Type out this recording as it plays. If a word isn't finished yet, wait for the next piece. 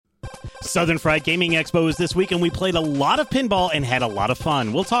Southern-Fried Gaming Expo is this week, and we played a lot of pinball and had a lot of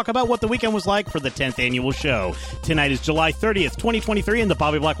fun. We'll talk about what the weekend was like for the 10th annual show. Tonight is July 30th, 2023, and the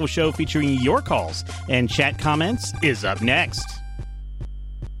Bobby Blackwell Show featuring your calls and chat comments is up next.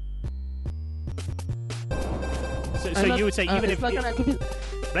 So you would say even if... Okay,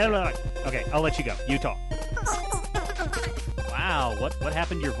 I'll let you go. You talk. Wow, what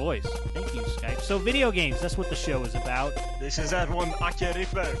happened to your voice? Thank you, Skype. So video games, that's what the show is about. This is that one Ake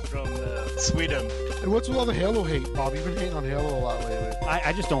Ripper from Sweden. And what's with all the Halo hate, Bob? You've been hating on Halo a lot lately.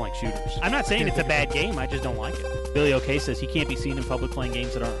 I just don't like shooters. I'm not saying it's a bad game, I just don't like it. Billy OK says he can't be seen in public playing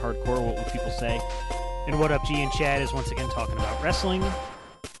games that aren't hardcore. What would people say? And What Up G and Chad is once again talking about wrestling.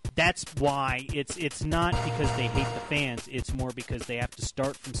 That's why it's not because they hate the fans, it's more because they have to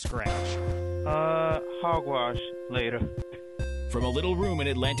start from scratch. Hogwash later. From a little room in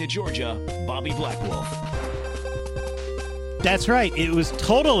Atlanta, Georgia, Bobby Blackwolf. That's right. It was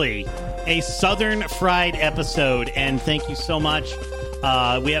totally a Southern-Fried episode, and thank you so much.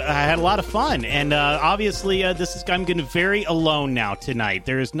 I had a lot of fun, and obviously I'm going to be very alone now tonight.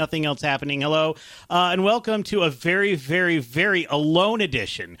 There is nothing else happening. Hello, and welcome to a very, very, very alone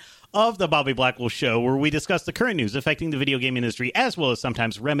edition of the Bobby Blackwell Show, where we discuss the current news affecting the video game industry, as well as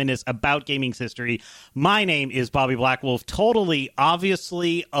sometimes reminisce about gaming's history. My name is Bobby Blackwolf, totally,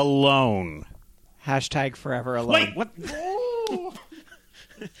 obviously alone. Hashtag forever alone. Wait, what?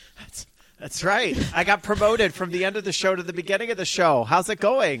 That's right. I got promoted from the end of the show to the beginning of the show. How's it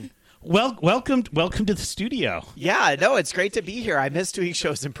going? Well, welcome to the studio. Yeah, no, it's great to be here. I miss doing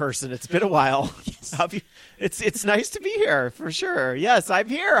shows in person. It's been a while. Yes. It's nice to be here, for sure. Yes, I'm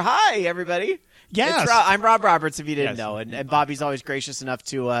here. Hi, everybody. Yes. I'm Rob Roberts, if you didn't Yes. know. And Bobby's always gracious enough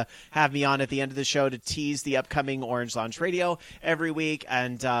to have me on at the end of the show to tease the upcoming Orange Lounge Radio every week.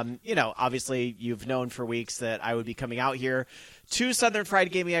 And, obviously you've known for weeks that I would be coming out here to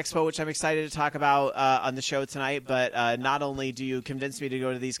Southern-Fried Gaming Expo, which I'm excited to talk about on the show tonight. But not only do you convince me to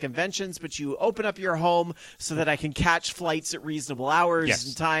go to these conventions, but you open up your home so that I can catch flights at reasonable hours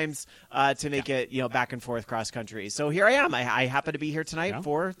and times to make it, back and forth cross country. So here I am. I happen to be here tonight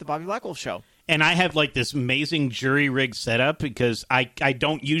for the Bobby Blackwolf Show. And I have like this amazing jury rig setup because I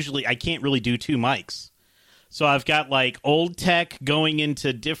can't really do two mics. So I've got like old tech going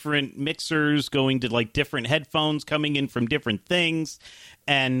into different mixers, going to like different headphones coming in from different things.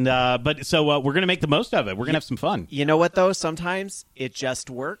 And we're going to make the most of it. We're going to have some fun. You know what, though? Sometimes it just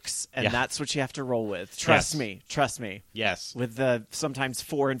works, and that's what you have to roll with. Trust me. Yes. With the sometimes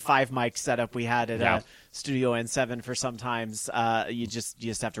 4 and 5 mic setup we had at Studio N7 for sometimes, you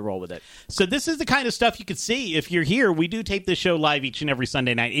just have to roll with it. So this is the kind of stuff you could see if you're here. We do tape this show live each and every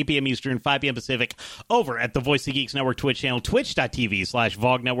Sunday night, 8 p.m. Eastern, 5 p.m. Pacific, over at the Voice of Geeks Network Twitch channel,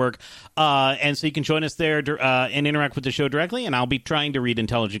 twitch.tv/VOG Network. And so you can join us there and interact with the show directly, and I'll be trying to read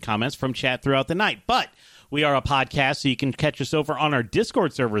intelligent comments from chat throughout the night. But we are a podcast, so you can catch us over on our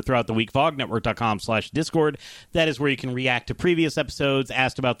Discord server throughout the week, vognetwork.com/Discord. That is where you can react to previous episodes,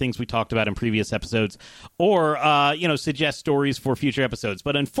 ask about things we talked about in previous episodes, or, suggest stories for future episodes.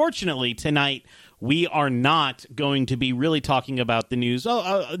 But unfortunately, tonight, we are not going to be really talking about the news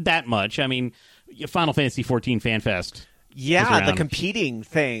that much. I mean, Final Fantasy XIV Fanfest. Yeah, the competing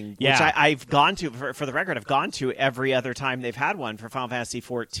thing, which Yeah. I've gone to, for the record, I've gone to every other time they've had one for Final Fantasy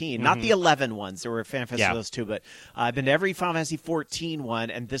XIV. Not the 11 ones. There were Fanfests for those too, but I've been to every Final Fantasy XIV one,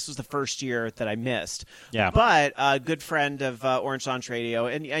 and this was the first year that I missed. Yeah. But a good friend of Orange Lounge Radio,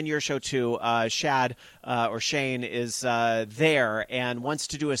 and your show too, Shane is there and wants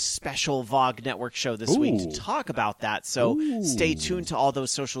to do a special VOG Network show this week to talk about that. So stay tuned to all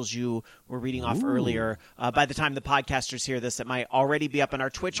those socials you were reading off earlier. By the time the podcasters hear this, it might already be up in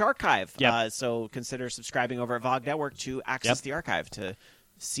our Twitch archive. So consider subscribing over at VOG Network to access the archive to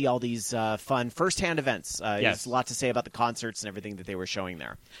see all these fun first-hand events. There's a lot to say about the concerts and everything that they were showing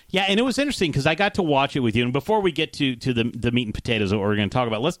there. Yeah, and it was interesting because I got to watch it with you. And before we get to the meat and potatoes that we're going to talk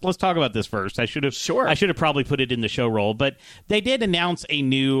about, let's talk about this first. I should have probably put it in the show roll, but they did announce a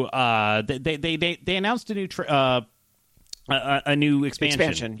new. They announced a new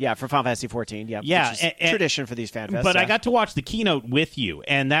expansion. For Final Fantasy XIV, which is tradition for these FanFests. But I got to watch the keynote with you,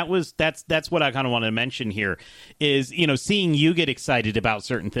 and that's what I kind of want to mention here is seeing you get excited about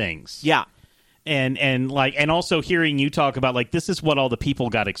certain things. Yeah. And also hearing you talk about like this is what all the people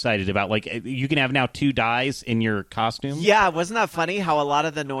got excited about. Like you can have now 2 dyes in your costume. Yeah, wasn't that funny how a lot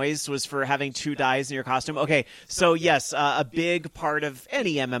of the noise was for having 2 dyes in your costume? Okay, so yes, a big part of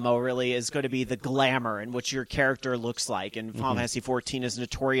any MMO really is going to be the glamour and what your character looks like. And Final Fantasy XIV is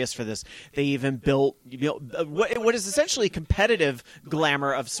notorious for this. They even built what is essentially competitive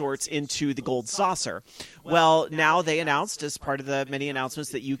glamour of sorts into the gold saucer. Well, now they announced as part of the many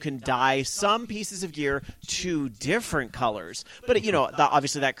announcements that you can dye some pieces of gear 2 different colors. But,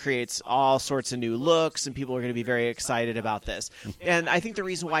 obviously that creates all sorts of new looks, and people are going to be very excited about this. And I think the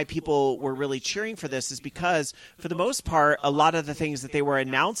reason why people were really cheering for this is because, for the most part, a lot of the things that they were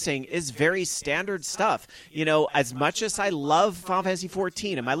announcing is very standard stuff. As much as I love Final Fantasy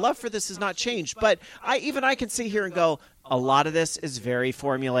XIV, and my love for this has not changed, but I can sit here and go, a lot of this is very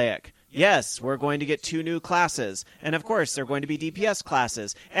formulaic. Yes, we're going to get 2 new classes, and of course, they're going to be DPS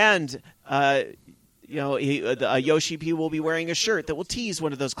classes. And Yoshi P will be wearing a shirt that will tease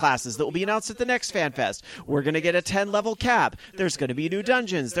one of those classes that will be announced at the next FanFest. We're going to get a 10-level cap. There's going to be new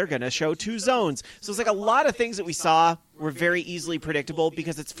dungeons. They're going to show 2 zones. So it's like a lot of things that we saw were very easily predictable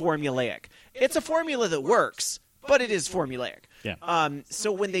because it's formulaic. It's a formula that works, but it is formulaic. Yeah.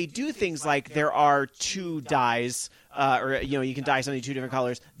 So when they do things like there are 2 dyes, you can dye something 2 different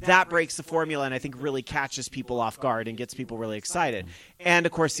colors, that breaks the formula and I think really catches people off guard and gets people really excited. And,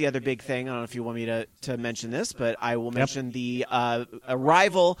 of course, the other big thing, I don't know if you want me to mention this, but I will mention the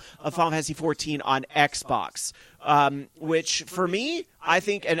arrival of Final Fantasy XIV on Xbox, which for me, I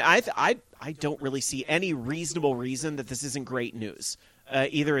think, and I don't really see any reasonable reason that this isn't great news.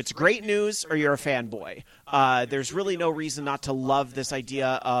 Either it's great news or you're a fanboy. There's really no reason not to love this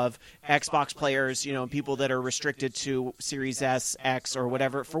idea of Xbox players, people that are restricted to Series S, X, or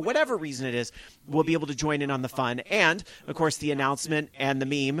whatever, for whatever reason it is, will be able to join in on the fun. And, of course, the announcement and the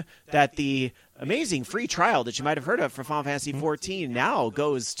meme that the amazing free trial that you might have heard of for Final Fantasy XIV now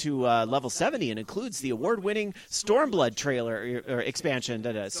goes to level 70 and includes the award-winning Stormblood trailer or expansion.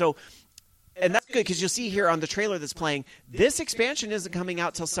 So... And that's good because you'll see here on the trailer that's playing, this expansion isn't coming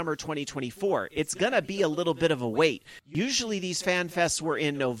out till summer 2024. It's going to be a little bit of a wait. Usually these fan fests were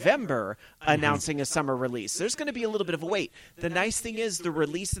in November announcing a summer release. There's going to be a little bit of a wait. The nice thing is the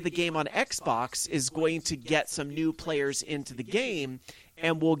release of the game on Xbox is going to get some new players into the game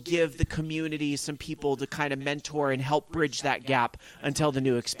and will give the community some people to kind of mentor and help bridge that gap until the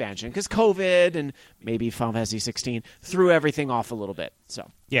new expansion. Because COVID and maybe Final Fantasy 16 threw everything off a little bit.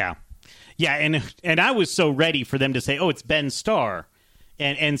 So Yeah. Yeah, and I was so ready for them to say, "Oh, it's Ben Starr,"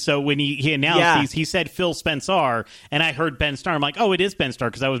 and so when he announced these, he said Phil Spencer, and I heard Ben Starr. I'm like, "Oh, it is Ben Starr,"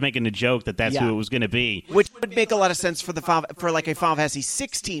 because I was making a joke that's who it was going to be, which would make a lot of sense for like a Final Fantasy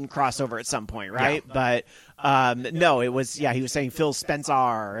 16 crossover at some point, right? Yeah. But no, it was he was saying Phil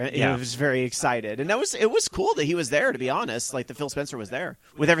Spencer. He was very excited, and it was cool that he was there. To be honest, like the Phil Spencer was there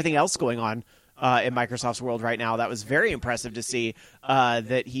with everything else going on. In Microsoft's world right now, that was very impressive to see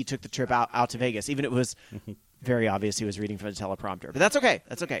that he took the trip out to Vegas. Even it was very obvious he was reading from the teleprompter. But that's okay.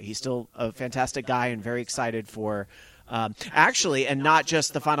 That's okay. He's still a fantastic guy and very excited for actually, and not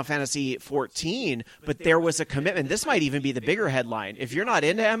just the Final Fantasy XIV, but there was a commitment. This might even be the bigger headline. If you're not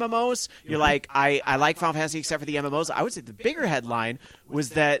into MMOs, you're like, I like Final Fantasy except for the MMOs. I would say the bigger headline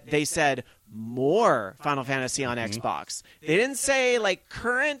was that they said more Final Fantasy on Xbox. They didn't say like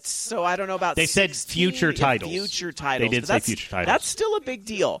current, so I don't know about. They said future titles. Future titles. They did say future titles. That's still a big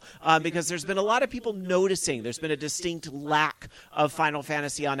deal because there's been a lot of people noticing there's been a distinct lack of Final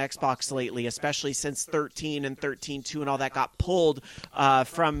Fantasy on Xbox lately, especially since 13 and 13.2 and all that got pulled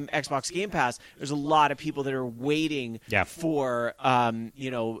from Xbox Game Pass. There's a lot of people that are waiting for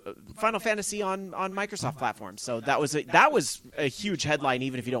Final Fantasy on Microsoft platforms. So that was a huge headline,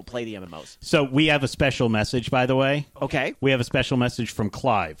 even if you don't play the MMOs. So we have a special message, by the way. Okay. We have a special message from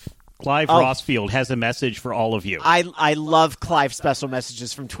Clive. Clive Rossfield has a message for all of you. I love Clive's special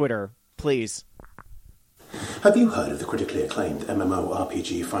messages from Twitter. Please. Have you heard of the critically acclaimed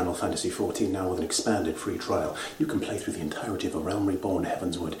MMORPG Final Fantasy XIV now with an expanded free trial? You can play through the entirety of A Realm Reborn,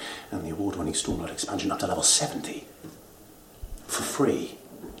 Heavensward, and the award-winning Stormblood expansion up to level 70. For free.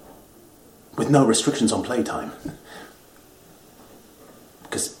 With no restrictions on playtime.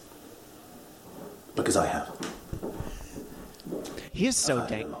 Because I have. He is so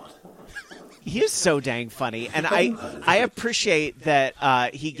dang funny, and I appreciate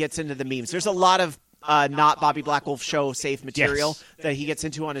that he gets into the memes. There's a lot of not Bobby Blackwolf show safe material that he gets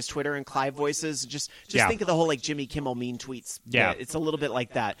into on his Twitter and Clive voices. Just think of the whole like Jimmy Kimmel mean tweets. Yeah, it's a little bit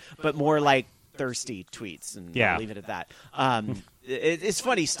like that, but more like thirsty tweets, and I'll leave it at that. it's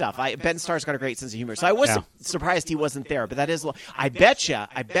funny stuff. Ben Starr's got a great sense of humor, so I was surprised he wasn't there. But that is, I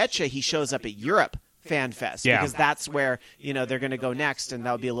betcha he shows up at Europe Fanfest because that's where they're going to go next, and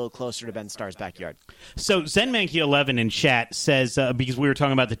that would be a little closer to Ben Starr's backyard. So ZenMankey11 in chat says because we were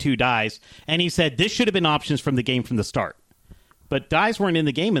talking about the 2 dies, and he said this should have been options from the game from the start, but dies weren't in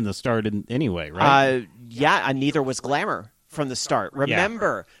the game in the start anyway, right? And neither was Glamour from the start.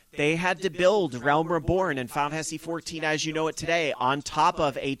 Remember, they had to build Realm Reborn and Final Fantasy XIV as you know it today on top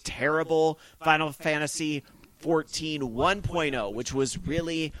of a terrible Final Fantasy XIV 1.0, which was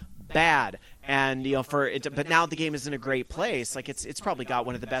really bad. And but now the game is in a great place. Like it's probably got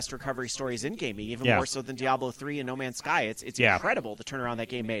one of the best recovery stories in gaming, even more so than Diablo 3 and No Man's Sky. It's incredible the turnaround that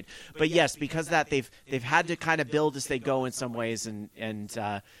game made. But yes, because that they've had to kind of build as they go in some ways, and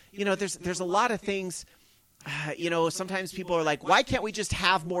there's a lot of things. Sometimes people are like, why can't we just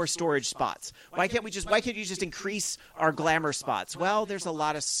have more storage spots? Why can't you just increase our Glamour spots? Well, there's a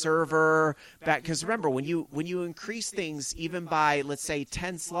lot of server back, because remember, when you increase things even by, let's say,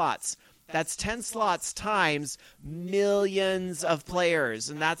 10 slots, that's 10 slots times millions of players,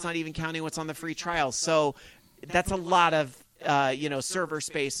 and that's not even counting what's on the free trial. So that's a lot of server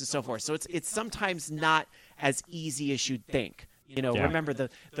space and so forth. So it's sometimes not as easy as you'd think. Remember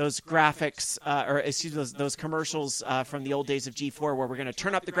those graphics, those commercials from the old days of G4 where we're going to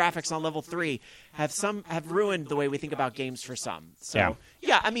turn up the graphics on level 3 have ruined the way we think about games for some. So,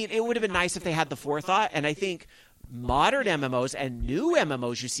 I mean, it would have been nice if they had the forethought, and I think modern MMOs and new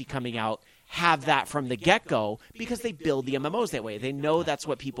MMOs you see coming out have that from the get-go because they build the MMOs that way. They know that's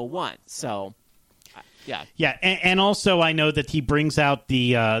what people want. So... Yeah, and also I know that he brings out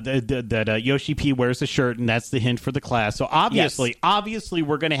that Yoshi P wears a shirt, and that's the hint for the class. So obviously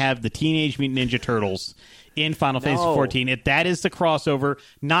we're going to have the Teenage Mutant Ninja Turtles in Final Fantasy XIV. If that is the crossover,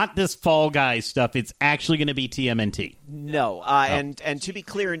 not this Fall Guys stuff, it's actually going to be TMNT. No, and to be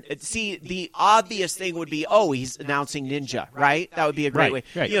clear, see, the obvious thing would be, he's announcing Ninja, right? That would be a great way,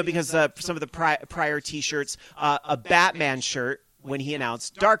 right. Because some of the prior T-shirts, a Batman shirt. When he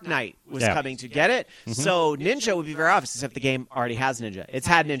announced Dark Knight was coming to get it. Mm-hmm. So Ninja would be very obvious, except the game already has Ninja. It's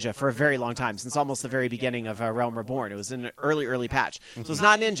had Ninja for a very long time, since almost the very beginning of Realm Reborn. It was in an early patch. Mm-hmm. So it's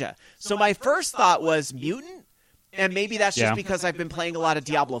not Ninja. So my first thought was Mutant, and maybe that's just because I've been playing a lot of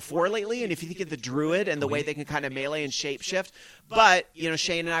Diablo 4 lately, and if you think of the Druid and the way they can kind of melee and shapeshift. But,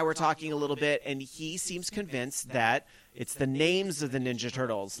 Shane and I were talking a little bit, and he seems convinced that it's the names of the Ninja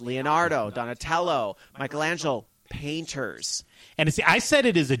Turtles. Leonardo, Donatello, Michelangelo, painters. And I said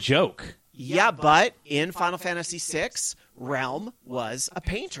it as a joke. Yeah, but in Final Fantasy VI, Realm was a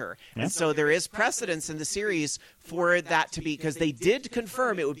painter. Yeah. And so there is precedence in the series for that to be, because they did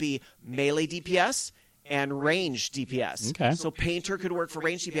confirm it would be melee DPS and range DPS. Okay. So painter could work for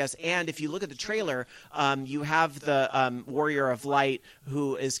range DPS. And if you look at the trailer, you have the Warrior of Light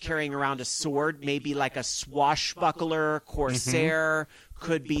who is carrying around a sword, maybe like a swashbuckler, Corsair,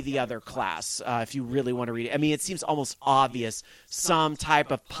 could be the other class, if you really want to read it. I mean, it seems almost obvious, some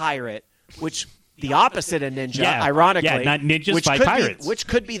type of pirate, which the opposite of ninja, ironically. Yeah, not ninjas by pirates. Which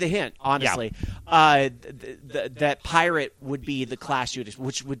could be the hint, honestly. Yeah. That pirate would be the class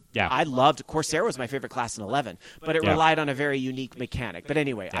I loved. Corsair was my favorite class in 11, but it relied on a very unique mechanic. But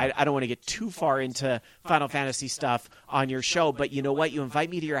anyway, I don't want to get too far into Final Fantasy stuff on your show, but you know what? You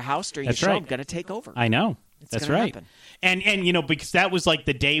invite me to your house during the show, I'm going to take over. I know. That's right. Happen. And because that was like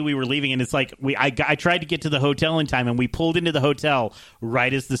the day we were leaving, and it's like I tried to get to the hotel in time, and we pulled into the hotel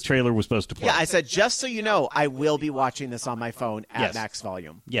right as this trailer was supposed to play. Yeah, I said, just so you know, I will be watching this on my phone at max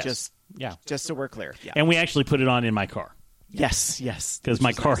volume. Yes. Just so we're clear. Yeah. And we actually put it on in my car. Yes. Because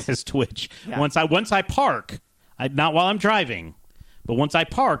my car has Twitch. Yeah. Once I park, not while I'm driving, but once I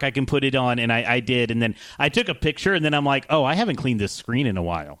park, I can put it on, and I did. And then I took a picture, and then I'm like, I haven't cleaned this screen in a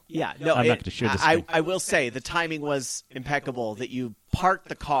while. Yeah, no, I'm not going to share this screen. I will say the timing was impeccable that you parked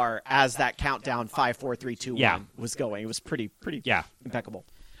the car as that countdown 5, 4, 3, 2, 1 was going. It was pretty impeccable.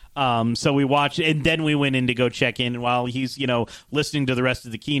 So we watched, and then we went in to go check in while he's, listening to the rest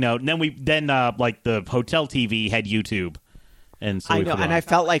of the keynote. And then like the hotel TV had YouTube. And so I know, and I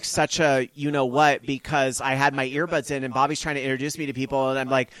felt like such a because I had my earbuds in, and Bobby's trying to introduce me to people, and I'm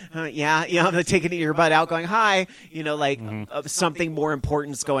like, I'm taking the earbud out, going, hi, something more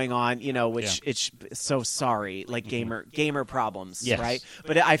important's going on, which it's so sorry, like gamer problems, right?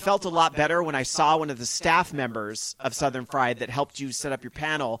 But I felt a lot better when I saw one of the staff members of Southern-Fried that helped you set up your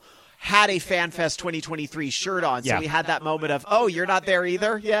panel had a FanFest 2023 shirt on, so we had that moment of, you're not there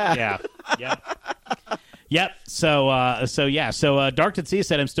either, yeah. Yep. So Dark Tatsia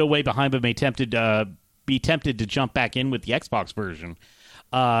said I'm still way behind, but may be tempted to jump back in with the Xbox version.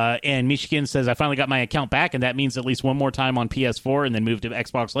 And Michigan says, I finally got my account back, and that means at least one more time on PS4 and then move to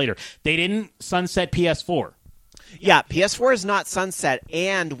Xbox later. They didn't sunset PS4. Yeah, PS4 is not sunset,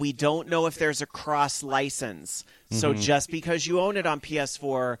 and we don't know if there's a cross license. So just because you own it on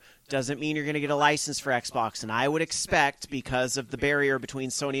PS4 doesn't mean you're going to get a license for Xbox. And I would expect, because of the barrier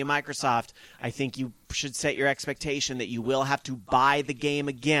between Sony and Microsoft, I think you should set your expectation that you will have to buy the game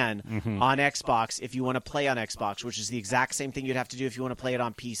again on Xbox if you want to play on Xbox, which is the exact same thing you'd have to do if you want to play it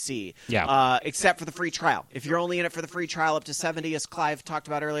on PC. Yeah. Except for the free trial. If you're only in it for the free trial up to 70, as Clive talked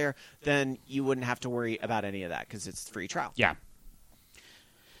about earlier, then you wouldn't have to worry about any of that because it's free trial. Yeah.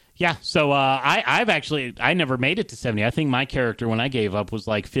 Yeah, so I never made it to 70. I think my character, when I gave up, was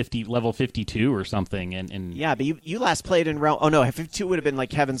like level 52 or something. And yeah, but you last played in Realm. Oh no, 52 would have been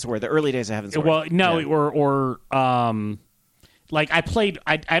like Heavensward, the early days of Heavensward. Well, no, like I played.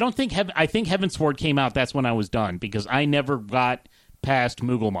 I don't think I think Heavensward came out. That's when I was done because I never got past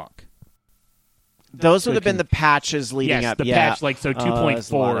Mooglemonk. Those would have been the patches leading up. The patch, like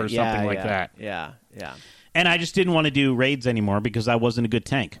 2.4 or something like that. Yeah. And I just didn't want to do raids anymore because I wasn't a good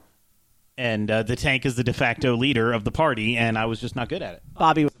tank. And the tank is the de facto leader of the party, and I was just not good at it.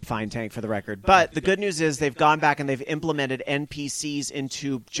 Bobby was a fine tank for the record. But the good news is they've gone back and they've implemented NPCs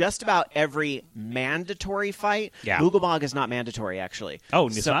into just about every mandatory fight. Yeah. Mooglebog is not mandatory, actually. Oh,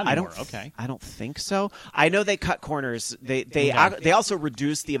 it's not anymore. Okay. I don't think so. I know they cut corners. They also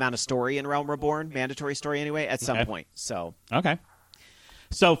reduced the amount of story in Realm Reborn, mandatory story anyway, at some point. So okay.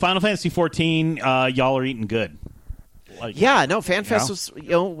 So Final Fantasy XIV, y'all are eating good. FanFest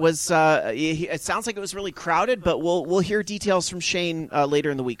was it sounds like it was really crowded, but we'll hear details from Shane later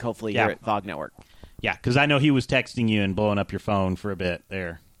in the week, hopefully here at VOG Network. Yeah, because I know he was texting you and blowing up your phone for a bit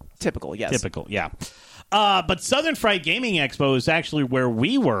there. Typical, yes. Typical, yeah. But Southern-Fried Gaming Expo is actually where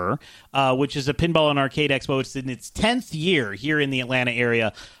we were, which is a pinball and arcade expo. It's in its 10th year here in the Atlanta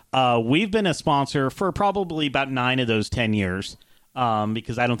area. We've been a sponsor for probably about 9 of those 10 years.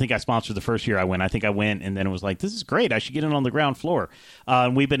 Because I don't think I sponsored the first year I went. I think I went, and then it was like, this is great. I should get in on the ground floor.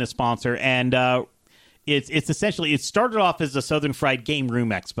 And we've been a sponsor, and it's essentially, it started off as a Southern-Fried Game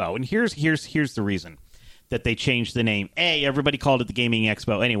Room Expo, and here's the reason that they changed the name. A, everybody called it the Gaming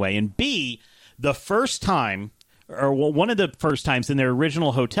Expo anyway, and B, the first time, or one of the first times in their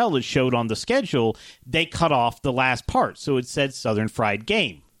original hotel that showed on the schedule, they cut off the last part, so it said Southern-Fried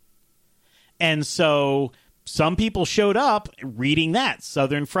Game. And so some people showed up reading that,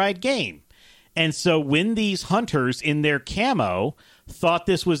 Southern-Fried Game. And so when these hunters in their camo thought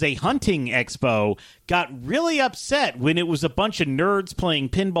this was a hunting expo, got really upset when it was a bunch of nerds playing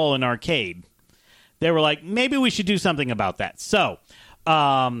pinball and arcade. They were like, maybe we should do something about that. So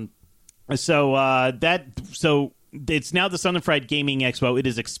it's now the Southern-Fried Gaming Expo. It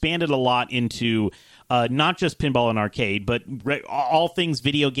has expanded a lot into not just pinball and arcade, but all things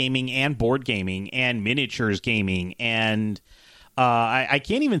video gaming and board gaming and miniatures gaming. And I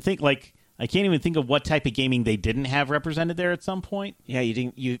can't even think of what type of gaming they didn't have represented there at some point. Yeah,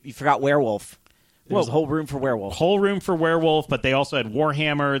 you forgot Werewolf. There was a whole room for Werewolf. But they also had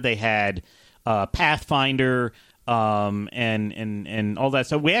Warhammer. They had Pathfinder. And all that.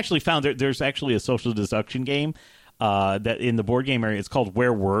 So we actually found there's actually a social deduction game that in the board game area. It's called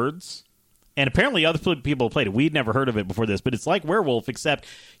Werewords. And apparently other people played it. We'd never heard of it before this, but it's like Werewolf, except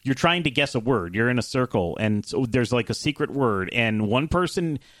you're trying to guess a word. You're in a circle, and so there's like a secret word, and one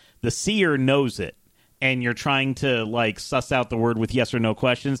person, the seer, knows it, and you're trying to like suss out the word with yes or no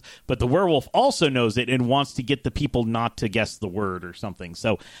questions, but the werewolf also knows it and wants to get the people not to guess the word or something.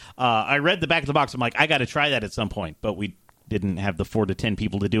 So I read the back of the box. I'm like, I got to try that at some point, but we didn't have the 4 to 10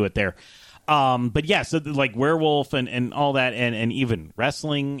 people to do it there. But yeah, so like Werewolf and all that, and even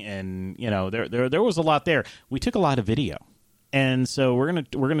wrestling, and there was a lot there. We took a lot of video, and so we're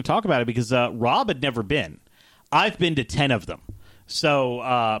gonna talk about it because Rob had never been. I've been to 10 of them, so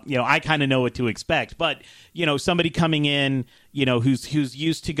I kind of know what to expect. But somebody coming in, who's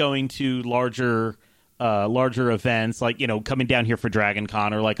used to going to larger events, like coming down here for Dragon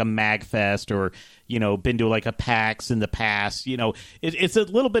Con or like a MagFest, or been to like a PAX in the past. It's a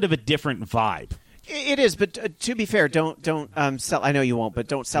little bit of a different vibe. It is, but to be fair, don't sell. I know you won't, but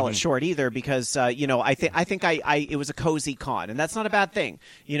don't sell it short either, because I think it was a cozy con, and that's not a bad thing.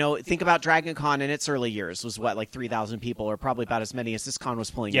 Think about Dragon Con in its early years was like 3,000 people, or probably about as many as this con was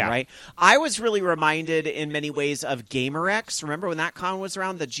pulling in, right? I was really reminded in many ways of GamerX. Remember when that con was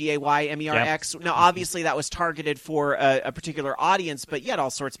around, the GAYMERX? Now, obviously, that was targeted for a particular audience, but yet all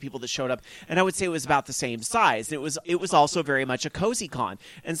sorts of people that showed up, and I would say it was about the same size. It was also very much a cozy con,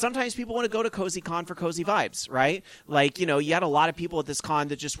 and sometimes people want to go to cozy con con for cozy vibes, right? Like, you had a lot of people at this con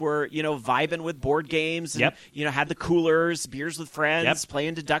that just were, vibing with board games and, had the coolers, beers with friends,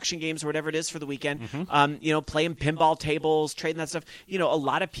 playing deduction games or whatever it is for the weekend, playing pinball tables, trading that stuff. A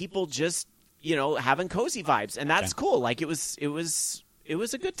lot of people just, having cozy vibes, and that's cool. Like, it was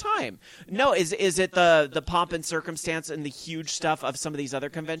a good time. No, is it the pomp and circumstance and the huge stuff of some of these other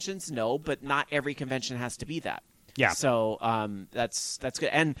conventions? No, but not every convention has to be that. Yeah. So that's good,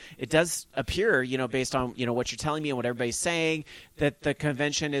 and it does appear, based on what you're telling me and what everybody's saying, that the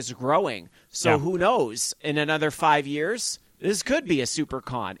convention is growing. So who knows? In another 5 years, this could be a super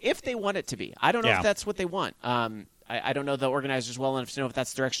con if they want it to be. I don't know if that's what they want. I don't know the organizers well enough to know if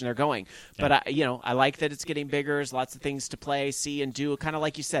that's the direction they're going. But, I like that it's getting bigger. There's lots of things to play, see, and do. Kind of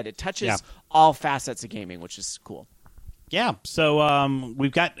like you said, it touches all facets of gaming, which is cool. Yeah, so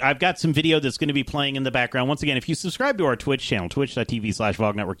I've got some video that's going to be playing in the background. Once again, if you subscribe to our Twitch channel,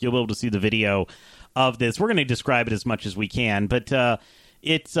 twitch.tv/VOG Network, you'll be able to see the video of this. We're going to describe it as much as we can, but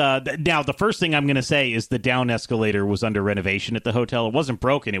it's now the first thing I'm going to say is the down escalator was under renovation at the hotel. It wasn't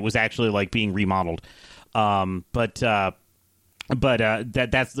broken; it was actually like being remodeled. That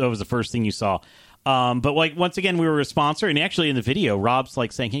was the first thing you saw. But like once again, we were a sponsor, and actually in the video, Rob's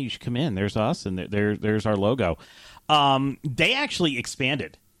like saying, "Hey, you should come in. There's us, and there's our logo." They actually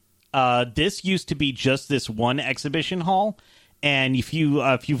expanded. This used to be just this one exhibition hall, and if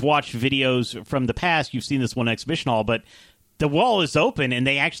you've watched videos from the past, you've seen this one exhibition hall. But the wall is open, and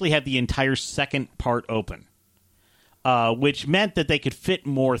they actually have the entire second part open, which meant that they could fit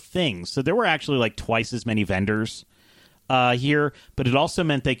more things. So there were actually like twice as many vendors here, but it also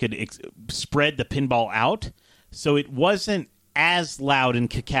meant they could spread the pinball out, so it wasn't as loud and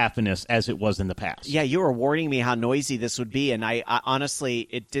cacophonous as it was in the past. Yeah, you were warning me how noisy this would be, and I honestly,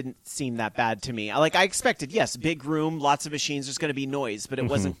 it didn't seem that bad to me. Like I expected, yes, big room, lots of machines, there's going to be noise, but it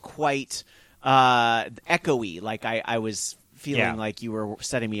wasn't quite echoey like I was feeling like you were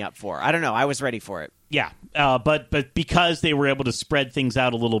setting me up for. I don't know, I was ready for it. Yeah, but because they were able to spread things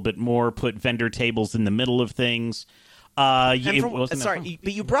out a little bit more, put vendor tables in the middle of things. But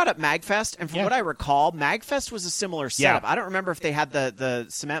you brought up MagFest, and from what I recall, MagFest was a similar setup. I don't remember if they had the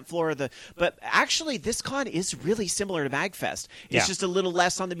cement floor, but actually this con is really similar to MagFest. It's just a little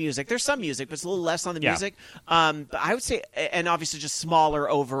less on the music. There's some music, but it's a little less on the music. But I would say, and obviously just smaller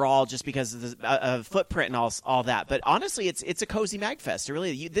overall, just because of the footprint and all that. But honestly, it's a cozy MagFest.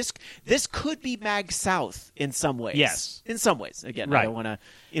 Really, this could be Mag South in some ways. Yes, in some ways. Again, I don't want to.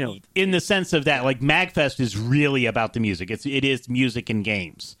 In the sense of that, like MagFest is really about the music. It is music and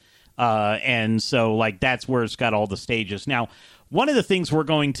games, and so like that's where it's got all the stages. Now, one of the things we're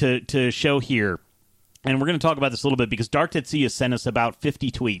going to show here, and we're going to talk about this a little bit because Dark Dead Sea has sent us about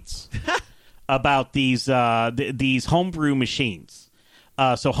 50 tweets about these homebrew machines.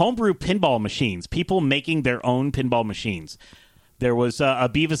 So homebrew pinball machines, people making their own pinball machines. There was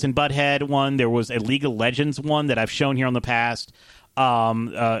a Beavis and Butthead one. There was a League of Legends one that I've shown here on the past.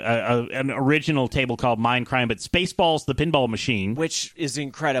 An original table called Mindcrime, but Spaceballs, the pinball machine, which is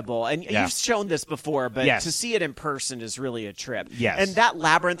incredible. And you've shown this before, but to see it in person is really a trip. Yes. And that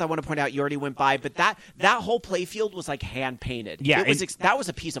labyrinth, I want to point out, you already went by, but that whole playfield was like hand painted. Yeah, that was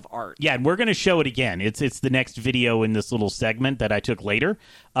a piece of art. Yeah, and we're going to show it again. It's the next video in this little segment that I took later,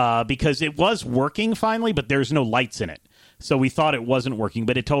 because it was working finally, but there's no lights in it. So we thought it wasn't working,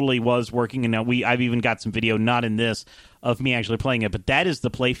 but it totally was working. And now I've even got some video, not in this, of me actually playing it. But that is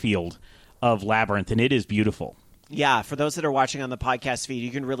the playfield of Labyrinth, and it is beautiful. Yeah, for those that are watching on the podcast feed, you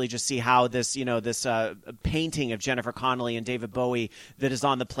can really just see how this, this painting of Jennifer Connelly and David Bowie that is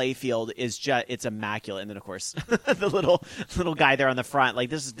on the playfield is it's immaculate. And then, of course, the little guy there on the front. Like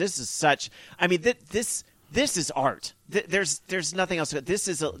this is such. I mean, this is art. There's nothing else. This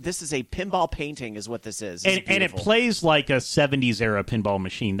is a pinball painting, is what this is. And it plays like a 70s era pinball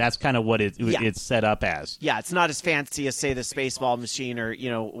machine. That's kind of what it's set up as. Yeah, it's not as fancy as, say, the Spaceball machine or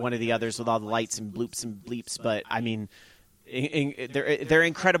one of the others with all the lights and bloops and bleeps. But I mean, they're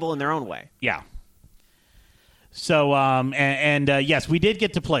incredible in their own way. Yeah. So, yes, we did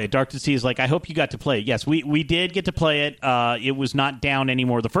get to play it. Dark to See is like, I hope you got to play it. Yes, we did get to play it. It was not down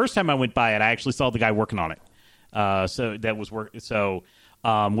anymore. The first time I went by it, I actually saw the guy working on it. So that was work. So,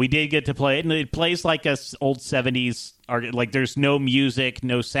 we did get to play it, and it plays like a old 70s. Like there's no music,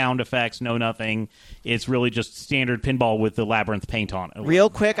 no sound effects, no nothing. It's really just standard pinball with the Labyrinth paint on it. Real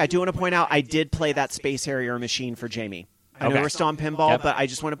quick, I do want to point out, I did play that Space Harrier machine for Jamie. I know we're still on pinball, but I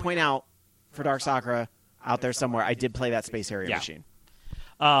just want to point out for Dark Sakura out there somewhere, I did play that Space Harrier machine.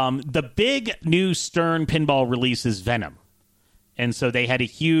 The big new Stern pinball release is Venom. And so they had a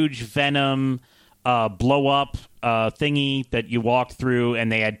huge Venom blow-up thingy that you walked through,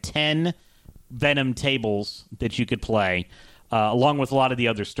 and they had 10 Venom tables that you could play, along with a lot of the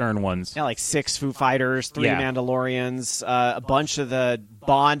other Stern ones. Yeah, like 6 Foo Fighters, 3 Yeah. Mandalorians, a bunch of the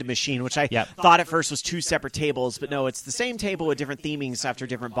Bond machine, which I thought at first was 2 separate tables, but no, it's the same table with different themings after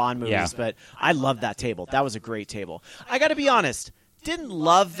different Bond movies. Yeah. But I love that table. That was a great table. I got to be honest. Didn't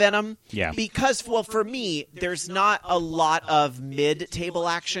love Venom because, well, for me, there's not a lot of mid-table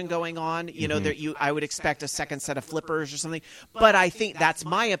action going on. You know, I would expect a second set of flippers or something. But I think that's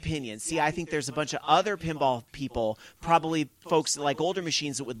my opinion. See, I think there's a bunch of other pinball people, probably folks that like older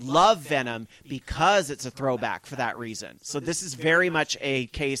machines, that would love Venom because it's a throwback for that reason. So this is very much a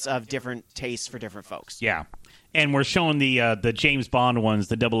case of different tastes for different folks. Yeah. And we're showing the James Bond ones,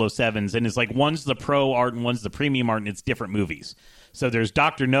 the 007s, and it's like one's the pro art and one's the premium art, and it's different movies. So there's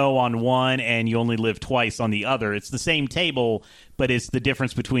Dr. No on one, and You Only Live Twice on the other. It's the same table, but it's the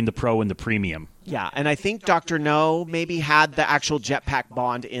difference between the pro and the premium. Yeah, and I think Dr. No maybe had the actual jetpack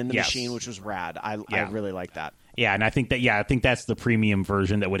Bond in the machine, which was rad. I really like that. Yeah, and I think that's the premium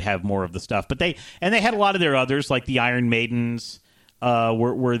version that would have more of the stuff. But they had a lot of their others, like the Iron Maidens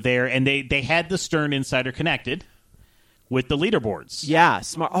were there, and they had the Stern Insider connected with the leaderboards. Yeah,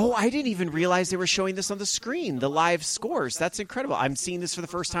 smart. Oh, I didn't even realize they were showing this on the screen, the live scores. That's incredible. I'm seeing this for the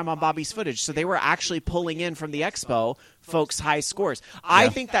first time on Bobby's footage. So they were actually pulling in from the expo folks' high scores. I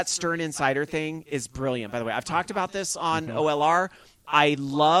think that Stern Insider thing is brilliant, by the way. I've talked about this on OLR. I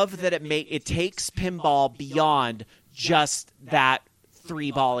love that it takes pinball beyond just that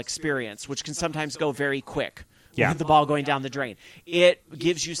 3-ball experience, which can sometimes go very quick. With the ball going down the drain. It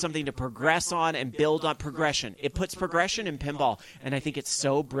gives you something to progress on and build on progression. It puts progression in pinball, and I think it's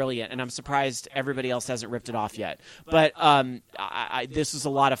so brilliant, and I'm surprised everybody else hasn't ripped it off yet. But this was a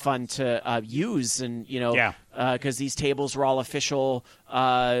lot of fun to use, and, because these tables were all official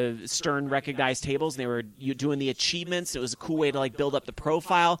Stern recognized tables, and they were doing the achievements. It was a cool way to build up the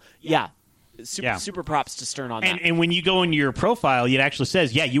profile. Super props to Stern on that. And when you go into your profile, it actually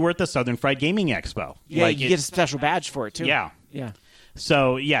says, you were at the Southern-Fried Gaming Expo. Yeah, you get a special badge for it, too. Yeah. Yeah.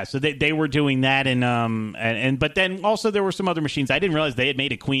 So they were doing that, but then also there were some other machines. I didn't realize they had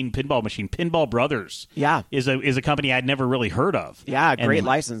made a Queen pinball machine. Pinball Brothers, is a company I'd never really heard of. Yeah, great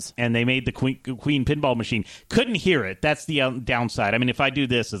license. And they made the Queen pinball machine. Couldn't hear it. That's the downside. I mean, if I do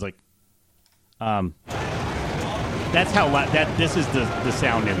this, it's like, that's how loud this is the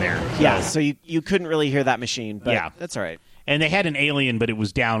sound in there. So. Yeah, so you couldn't really hear that machine, but that's all right. And they had an Alien, but it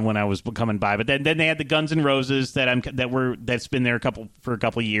was down when I was coming by. But then they had the Guns N' Roses that's been there for a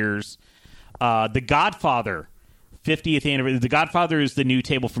couple years. The Godfather 50th anniversary. The Godfather is the new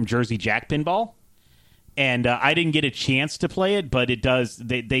table from Jersey Jack Pinball, and I didn't get a chance to play it, but it does.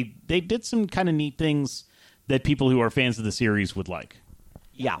 They did some kind of neat things that people who are fans of the series would like.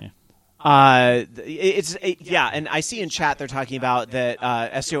 Yeah. And I see in chat they're talking about that.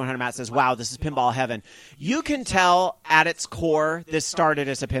 SJ100 Matt says, "Wow, this is pinball heaven." You can tell at its core this started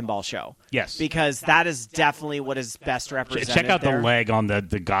as a pinball show. Yes, because that is definitely what is best represented. Check out there. The leg on the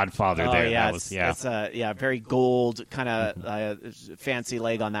Godfather there. Yeah, it's a very gold kind of fancy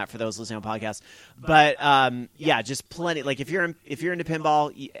leg on that for those listening on podcasts. But just plenty. Like if you're into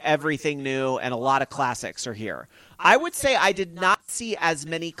pinball, everything new and a lot of classics are here. I would say I did not see as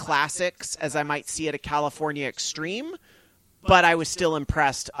many classics as I might see at a California Extreme, but I was still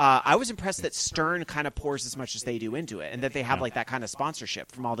impressed. I was impressed that Stern kind of pours as much as they do into it, and that they have that kind of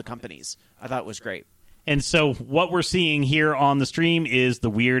sponsorship from all the companies. I thought it was great. And so what we're seeing here on the stream is the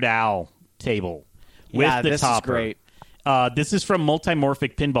Weird Al table with the topper. Is great. This is from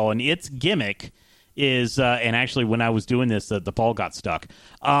Multimorphic Pinball, and its gimmick is and actually when I was doing this the ball got stuck,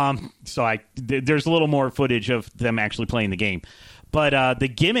 so there's a little more footage of them actually playing the game, but the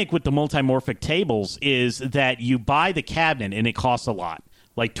gimmick with the multimorphic tables is that you buy the cabinet and it costs a lot,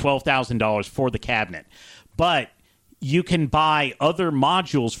 like $12,000 for the cabinet, but you can buy other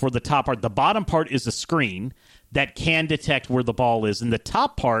modules for the top part. The bottom part is a screen that can detect where the ball is, and the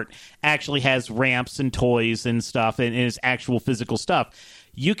top part actually has ramps and toys and stuff and is actual physical stuff.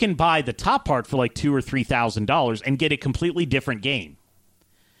 You can buy the top part for like $2,000 or $3,000 and get a completely different game.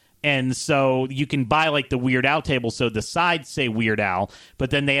 And so you can buy like the Weird Al table, so the sides say Weird Al,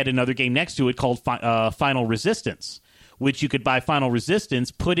 but then they had another game next to it called Final Resistance, which you could buy Final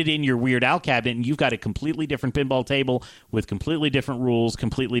Resistance, put it in your Weird Al cabinet, and you've got a completely different pinball table with completely different rules,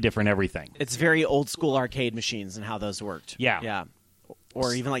 completely different everything. It's very old school arcade machines and how those worked. Yeah.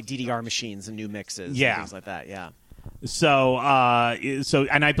 Or even like DDR machines and new mixes and things like that, yeah. So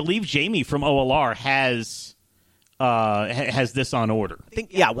and I believe Jamie from OLR has this on order. I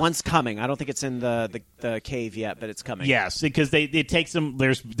think one's coming. I don't think it's in the cave yet, but it's coming. Yes, because it takes them.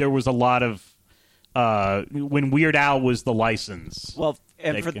 There was a lot of when Weird Al was the license. Well,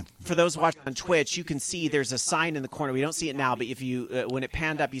 And for those watching on Twitch, you can see there's a sign in the corner. We don't see it now, but if you when it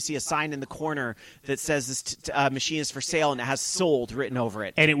panned up, you see a sign in the corner that says this machine is for sale, and it has sold written over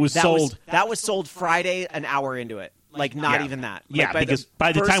it. And it was sold. That was sold Friday, an hour into it. Like, not even that. Yeah, like because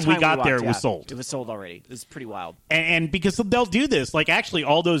by the time we got there, it was sold. It was sold already. It was pretty wild. And because they'll do this, like, actually,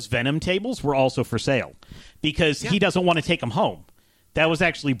 all those Venom tables were also for sale because he doesn't want to take them home. That was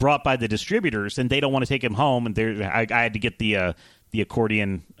actually brought by the distributors, and they don't want to take him home. And I had to get the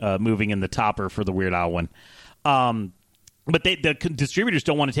accordion moving in the topper for the Weird Al one. But the distributors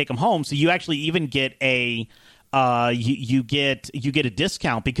don't want to take them home, so you actually even get a you get a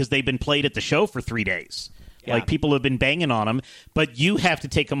discount because they've been played at the show for 3 days. Yeah. Like, people have been banging on them, but you have to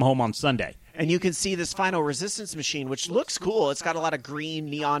take them home on Sunday. And you can see this Final Resistance machine, which looks cool. It's got a lot of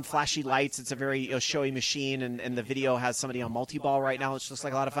green, neon, flashy lights. It's a very showy machine, and the video has somebody on multi-ball right now, which looks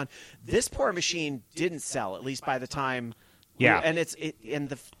like a lot of fun. This poor machine didn't sell, at least by the time. Yeah.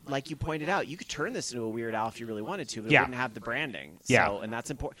 And like you pointed out, you could turn this into a Weird Al if you really wanted to, but it wouldn't have the branding. So, and that's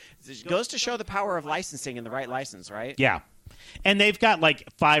important. It goes to show the power of licensing and the right license, right? Yeah. And they've got like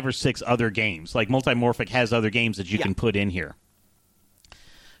 5 or 6 other games. Like, Multimorphic has other games that you can put in here.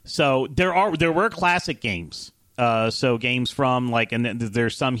 So there were classic games. So games from and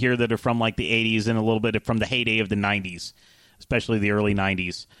there's some here that are from like the 80s and a little bit from the heyday of the 90s, especially the early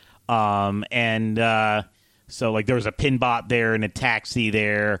 90s. So like there was a Pinbot there and a Taxi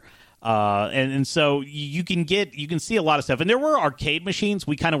there. And so you can see a lot of stuff. And there were arcade machines.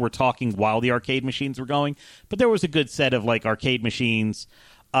 We kind of were talking while the arcade machines were going, but there was a good set of like arcade machines.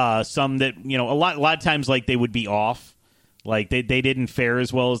 Some that, a lot of times like they would be off. Like they didn't fare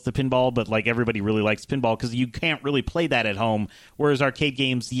as well as the pinball, but like everybody really likes pinball because you can't really play that at home. Whereas arcade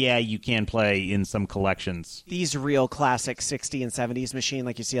games, you can play in some collections. These real classic 60s and 70s machine,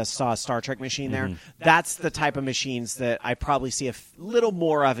 like you saw a Star Trek machine there, that's the type of machines that I probably see a little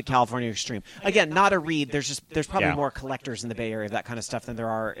more of at California Extreme. Again, not a read. There's probably more collectors in the Bay Area of that kind of stuff than there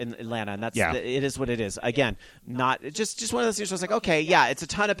are in Atlanta, and it is what it is. Again, not just one of those things where it's like, okay, it's a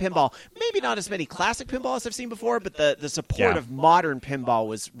ton of pinball. Maybe not as many classic pinball as I've seen before, but the support of modern pinball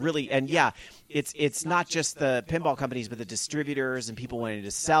was really, and it's not just the pinball companies, but the distributors and people wanting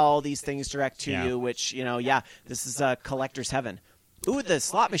to sell these things direct to you, which, this is a collector's heaven. Ooh, the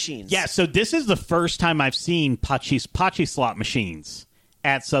slot machines. Yeah, so this is the first time I've seen Pachi slot machines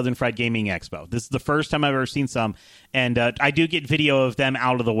at Southern-Fried Gaming Expo. This is the first time I've ever seen some, and I do get video of them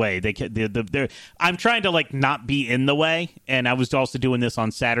out of the way. I'm trying to like not be in the way, and I was also doing this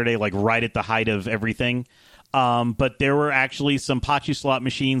on Saturday, like right at the height of everything. But there were actually some Pachi slot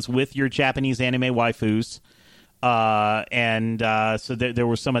machines with your Japanese anime waifus. So there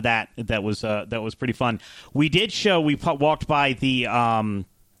was some of that was pretty fun. We did walked by the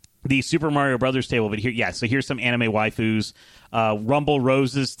Super Mario Brothers table, but here's some anime waifus. Rumble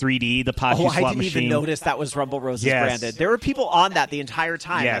Roses 3D, the Pachi slot machine. I didn't even notice that was Rumble Roses branded. There were people on that the entire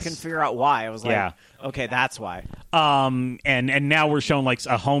time. Yes. I couldn't figure out why. I was like, okay, that's why. And now we're showing like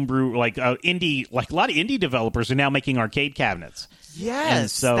a homebrew, like indie, like a lot of indie developers are now making arcade cabinets. Yes, and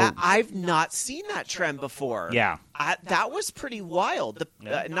so I've not seen that trend before. Yeah, that was pretty wild.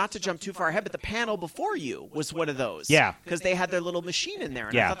 Not to jump too far ahead, but the panel before you was one of those. Yeah, because they had their little machine in there,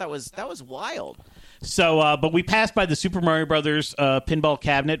 and I thought that was wild. So, but we passed by the Super Mario Brothers pinball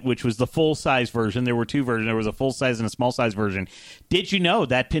cabinet, which was the full-size version. There were 2 versions. There was a full-size and a small-size version. Did you know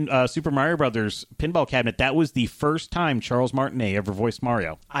that Super Mario Brothers pinball cabinet, that was the first time Charles Martinet ever voiced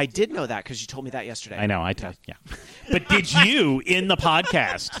Mario? I did know that because you told me that yesterday. I know. Yeah. But did you, in the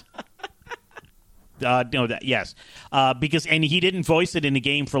podcast... know that, yes. Because he didn't voice it in the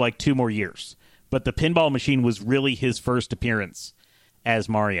game for like 2 more years. But the pinball machine was really his first appearance as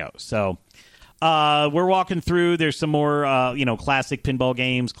Mario. So... we're walking through. There's some more, classic pinball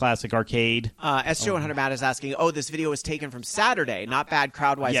games, classic arcade. SJ100 Matt is asking, this video was taken from Saturday. Not bad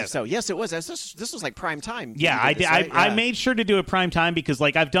crowd-wise. Yes. So, yes, it was. This was like prime time. Yeah, I did. Right? I made sure to do it prime time because,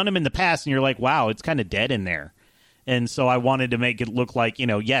 like, I've done them in the past, and you're like, wow, it's kind of dead in there. And so I wanted to make it look like,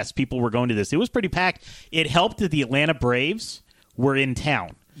 yes, people were going to this. It was pretty packed. It helped that the Atlanta Braves were in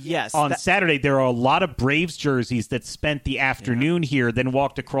town. Yes. On Saturday, there are a lot of Braves jerseys that spent the afternoon here, then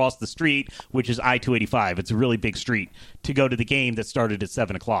walked across the street, which is I-285. It's a really big street, to go to the game that started at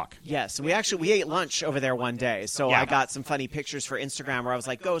 7 o'clock. Yes. We ate lunch over there one day. So I got some funny pictures for Instagram where I was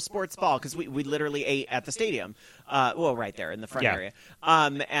like, go sports ball, because we literally ate at the stadium. Right there in the front area.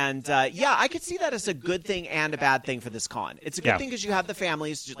 I could see that as a good thing and a bad thing for this con. It's a good thing because you have the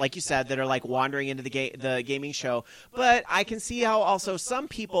families, like you said, that are like wandering into the gaming show. But I can see how also some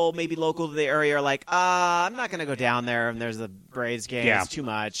people people maybe local to the area are like, I'm not going to go down there, and there's the Braves game. Yeah. It's too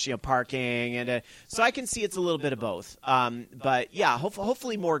much, parking, and so I can see it's a little bit of both. But yeah,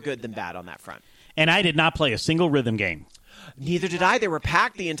 hopefully more good than bad on that front. And I did not play a single rhythm game. Neither did I. They were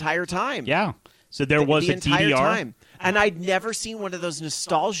packed the entire time. Yeah. So there was the a entire TDR. time. And I'd never seen one of those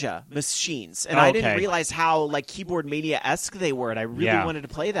nostalgia machines. And I didn't realize how like Keyboard Mania-esque they were. And I really wanted to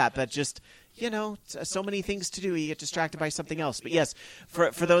play that. But just, so many things to do. You get distracted by something else. But yes,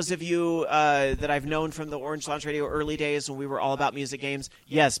 for those of you that I've known from the Orange Lounge Radio early days when we were all about music games,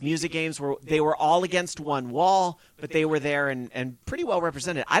 yes, music games were all against one wall, but they were there and pretty well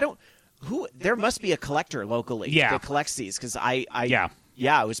represented. There must be a collector locally that collects these because I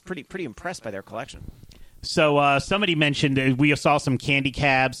was pretty impressed by their collection. So somebody mentioned we saw some candy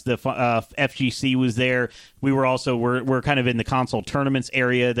cabs. The FGC was there. We were also we're kind of in the console tournaments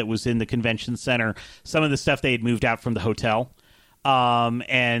area that was in the convention center. Some of the stuff they had moved out from the hotel, and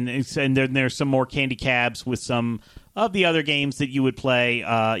then there's some more candy cabs with some of the other games that you would play.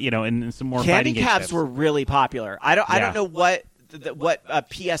 And some more candy fighting cabs were really popular. I don't know what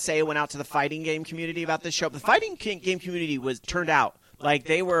PSA went out to the fighting game community about this show. The fighting game community turned out. Like,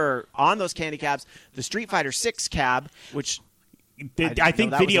 they were on those candy cabs. The Street Fighter VI cab, which I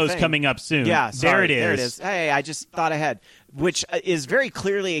think video is coming up soon. Yeah, sorry, there it is. Hey, I just thought ahead. Which is very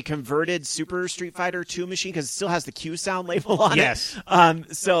clearly a converted Super Street Fighter 2 machine because it still has the Q sound label on it. Yes.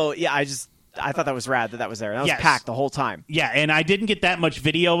 So, yeah, I thought that was rad that was there. That was packed the whole time. Yeah, and I didn't get that much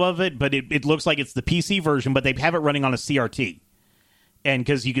video of it, but it looks like it's the PC version, but they have it running on a CRT. And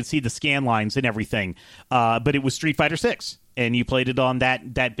because you can see the scan lines and everything. But it was Street Fighter 6. And you played it on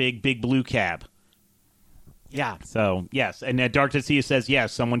that big blue cab. Yeah. So, yes. And Dark Tessia says,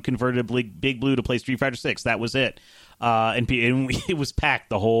 yes, someone converted Big Blue to play Street Fighter 6. That was it. And it was packed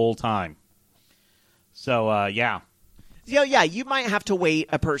the whole time. So, yeah. Yeah, you might have to wait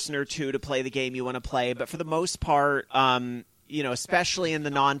a person or two to play the game you want to play. But for the most part, especially in the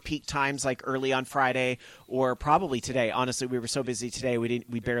non-peak times like early on Friday or probably today. Honestly, we were so busy today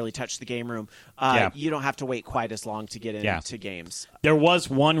we barely touched the game room. You don't have to wait quite as long to get into games. There was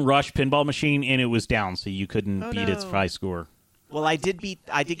one Rush pinball machine and it was down, so you couldn't beat its high score. Well, I did get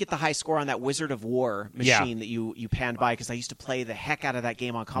the high score on that Wizard of War machine that you panned by because I used to play the heck out of that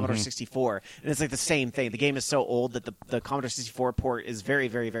game on Commodore 64, and it's like the same thing. The game is so old that the Commodore 64 port is very,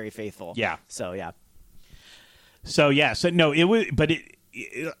 very, very faithful. Yeah. So yeah. So no, it was, but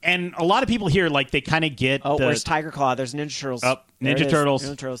and a lot of people here like they kind of get. Oh, where's Tiger Claw? There's Ninja Turtles. Oh, Ninja Turtles.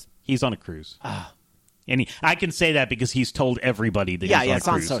 Ninja Turtles. He's on a cruise. And I can say that because he's told everybody that he's on a it's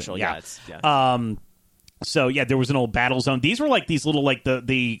cruise. on social. Yeah. So yeah, there was an old Battle Zone. These were like these little like the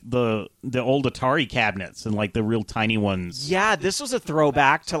old Atari cabinets and like the real tiny ones. Yeah, this was a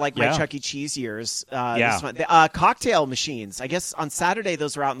throwback to like my Chuck E. Cheese years. This one. Cocktail machines. I guess on Saturday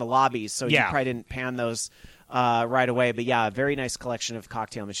those were out in the lobbies, so you probably didn't pan those right away. But yeah, a very nice collection of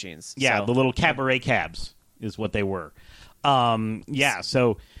cocktail machines. Yeah, the little cabaret cabs is what they were.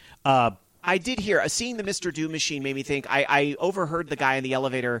 I did hear, seeing the Mr. Do machine made me think, I overheard the guy in the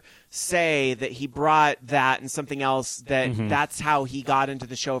elevator say that he brought that and something else, that that's how he got into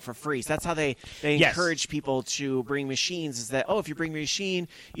the show for free. So that's how they encourage people to bring machines, is that, if you bring a machine,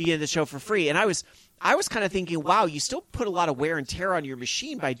 you get the show for free. And I was kind of thinking, wow, you still put a lot of wear and tear on your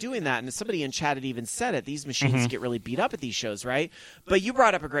machine by doing that. And somebody in chat had even said it. These machines get really beat up at these shows, right? But you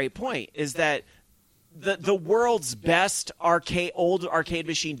brought up a great point, is that the world's best old arcade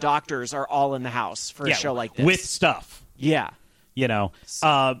machine doctors are all in the house for a show like this. With stuff. Yeah.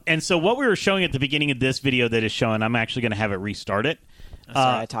 And so what we were showing at the beginning of this video that is showing, I'm actually going to have it restart it.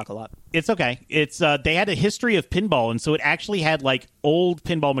 Sorry, I talk a lot. It's okay. It's they had a history of pinball, and so it actually had like old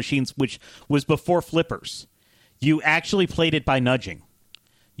pinball machines, which was before flippers. You actually played it by nudging.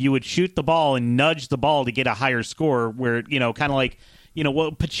 You would shoot the ball and nudge the ball to get a higher score, where, kind of like,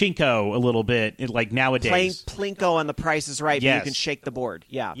 pachinko a little bit, like nowadays. Playing Plinko on The Price is Right, but you can shake the board.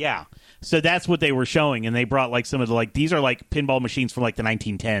 Yeah. Yeah. So that's what they were showing, and they brought like some of the, these are like pinball machines from like the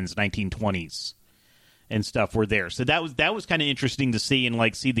 1910s, 1920s and stuff were there. So that was kind of interesting to see, and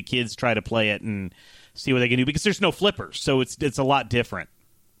like see the kids try to play it and see what they can do, because there's no flippers, so it's a lot different.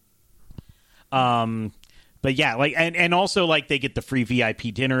 But yeah, like and also like they get the free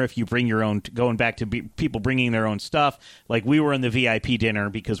VIP dinner if you bring your own. Going back to people bringing their own stuff, like we were in the VIP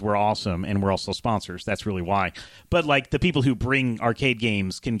dinner because we're awesome and we're also sponsors. That's really why. But like the people who bring arcade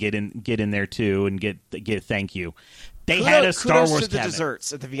games can get in there too and get thank you. They had a Star Wars to the cabinet.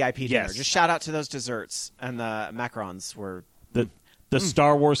 Desserts at the VIP dinner. Yes. Just shout out to those desserts, and the macarons were the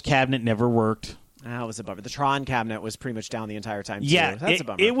Star Wars cabinet never worked. That was a bummer. The Tron cabinet was pretty much down the entire time, too. Yeah, That's a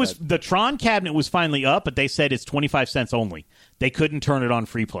bummer. It was the Tron cabinet was finally up, but they said it's 25 cents only. They couldn't turn it on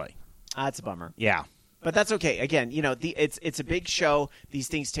free play. That's a bummer. Yeah. But that's okay. Again, it's a big show. These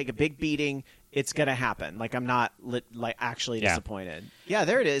things take a big beating. It's going to happen. Like, I'm not actually disappointed. Yeah,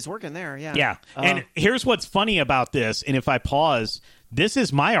 there it is, working there. Yeah. Yeah. And here's what's funny about this, and if I pause, this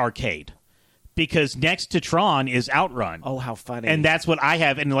is my arcade. Because next to Tron is Outrun. Oh, how funny. And that's what I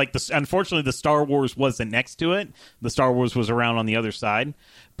have. And unfortunately, the Star Wars wasn't next to it. The Star Wars was around on the other side.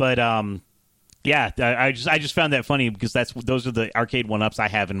 But yeah, I just found that funny because those are the arcade one-ups I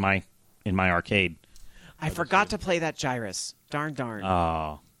have in my arcade. I forgot to play that Gyrus. Darn.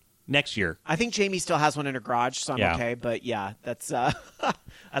 Oh. Next year. I think Jamie still has one in her garage, so I'm okay. But yeah, that's I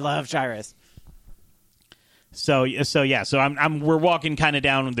love Gyrus. So we're walking kind of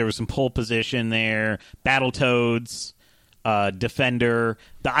down. There was some pole position there. Battletoads, Defender.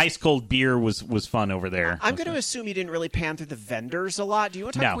 The ice cold beer was fun over there. I'm going to assume you didn't really pan through the vendors a lot. Do you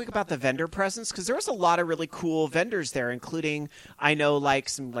want to talk quick about the vendor presence? Because there was a lot of really cool vendors there, including I know like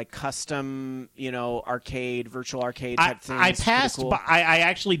some like custom arcade, virtual arcade type things. I passed. Cool. I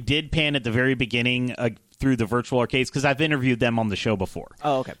actually did pan at the very beginning. Through the virtual arcades because I've interviewed them on the show before.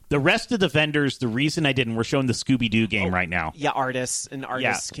 Oh, okay. The rest of the vendors, the reason I didn't, we're showing the Scooby-Doo game right now. Yeah, artists can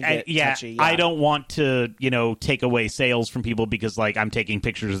get touchy. Yeah. I don't want to, take away sales from people because, I'm taking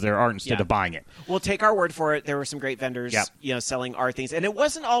pictures of their art instead of buying it. Well, take our word for it. There were some great vendors, selling art things. And it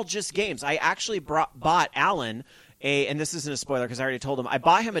wasn't all just games. I actually bought Alan and this isn't a spoiler because I already told him, I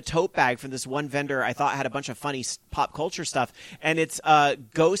bought him a tote bag from this one vendor I thought had a bunch of funny pop culture stuff, and it's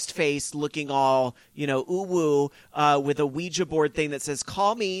Ghostface looking all, ooh-woo, with a Ouija board thing that says,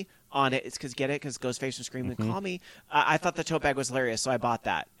 call me on it. It's because Ghostface was screaming, call me. I thought the tote bag was hilarious, so I bought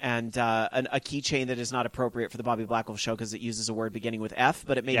that. And a keychain that is not appropriate for the Bobby Blackwolf show because it uses a word beginning with F,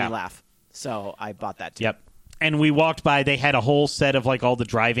 but it made me laugh. So I bought that too. Yep. And we walked by, they had a whole set of all the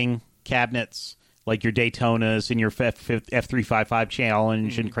driving cabinets. Like your Daytonas and your F355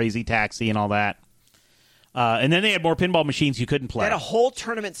 Challenge and Crazy Taxi and all that. And then they had more pinball machines you couldn't play. They had a whole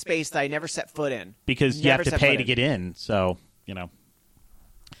tournament space that I never set foot in. Because you have to pay to get in. So, then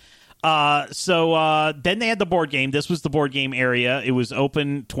they had the board game. This was the board game area. It was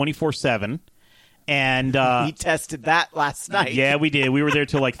open 24/7. And we tested that last night. Yeah, we did. We were there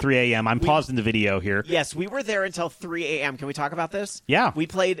till 3 a.m. I'm pausing the video here. Yes, we were there until 3 a.m. Can we talk about this? Yeah. We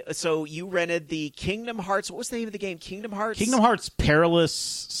played, so you rented the Kingdom Hearts. What was the name of the game? Kingdom Hearts? Kingdom Hearts Perilous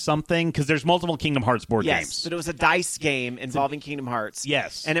something, because there's multiple Kingdom Hearts board games. Yes, but it was a dice game involving Kingdom Hearts.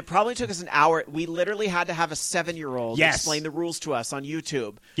 Yes. And it probably took us an hour. We literally had to have a 7-year-old explain the rules to us on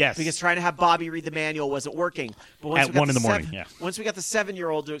YouTube. Yes. Because trying to have Bobby read the manual wasn't working. But once At 1 in the morning, Once we got the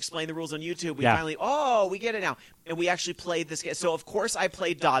 7-year-old to explain the rules on YouTube, we finally, we get it now. And we actually played this game. So, of course, I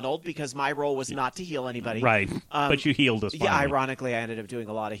played Donald because my role was not to heal anybody. Right. But you healed us finally. Yeah, ironically, I ended up doing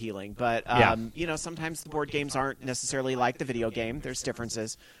a lot of healing. But, sometimes the board games aren't necessarily like the video game. There's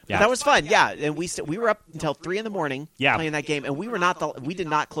differences. But that was fun, And we were up until 3 in the morning playing that game. And we did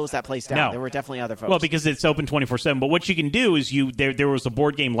not close that place down. No. There were definitely other folks. Well, because it's open 24/7. But what you can do is there was a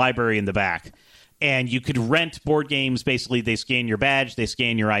board game library in the back. And you could rent board games. Basically, they scan your badge, they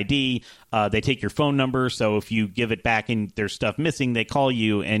scan your ID, they take your phone number. So if you give it back and there's stuff missing, they call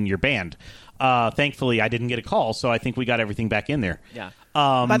you and you're banned. Thankfully, I didn't get a call, so I think we got everything back in there. Yeah.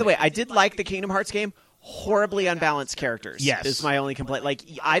 By the way, I did like the Kingdom Hearts game. Horribly unbalanced characters. Yes. Is my only complaint.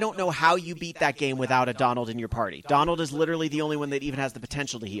 I don't know how you beat that game without a Donald in your party. Donald is literally the only one that even has the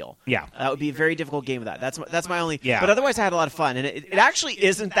potential to heal. Yeah. That would be a very difficult game with that. That's my only... Yeah. But otherwise, I had a lot of fun. And it actually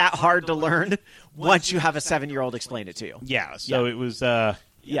isn't that hard to learn once you have a 7-year-old explain it to you. Yeah, so it was...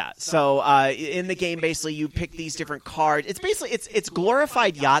 Yeah, so in the game, basically, you pick these different cards. It's basically... It's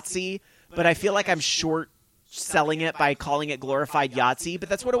glorified Yahtzee, but I feel like I'm selling it by calling it glorified Yahtzee, but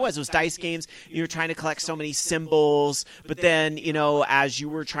that's what it was. It was dice games. You were trying to collect so many symbols, but then, as you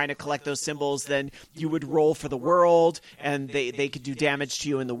were trying to collect those symbols, then you would roll for the world, and they could do damage to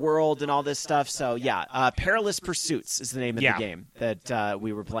you in the world and all this stuff. So, Perilous Pursuits is the name of the game that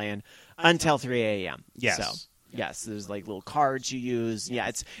we were playing until 3 a.m. Yes. So, yes, there's little cards you use. Yeah,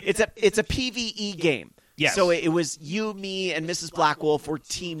 it's a PvE game. Yes. So it was you, me, and Mrs. Blackwolf were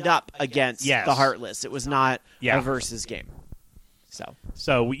teamed up against the Heartless. It was not a versus game.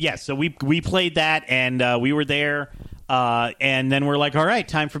 So we played that, and we were there, and then we're like, all right,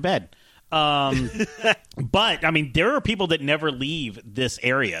 time for bed. But there are people that never leave this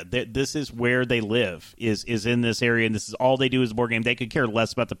area. This is where they live. Is in this area, and this is all they do is board game. They could care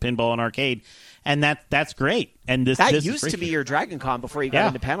less about the pinball and arcade, and that's great. And this used to be your Dragon Con before you got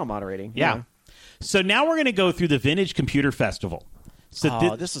into panel moderating. Yeah. So now we're going to go through the Vintage Computer Festival.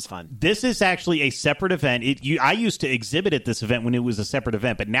 So this was fun. This is actually a separate event. I used to exhibit at this event when it was a separate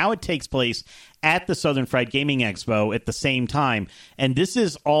event, but now it takes place at the Southern-Fried Gaming Expo at the same time. And this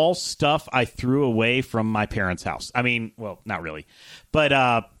is all stuff I threw away from my parents' house. I mean, well, not really, but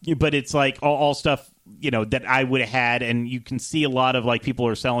it's like all stuff, that I would have had. And you can see a lot of like people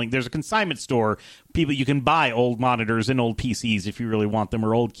are selling. There's a consignment store. You can buy old monitors and old PCs if you really want them,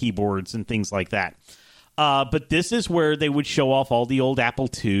 or old keyboards and things like that. But this is where they would show off all the old Apple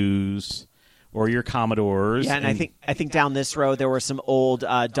IIs or your Commodores. Yeah, and I think down this road there were some old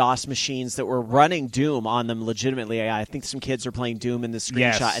DOS machines that were running Doom on them legitimately. I think some kids are playing Doom in the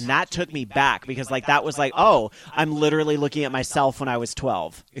screenshot, Yes. and that took me back because that was like, oh, I'm literally looking at myself when I was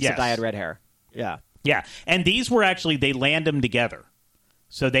 12, except Yes. I had red hair. Yeah. Yeah, and these were actually, they land them together.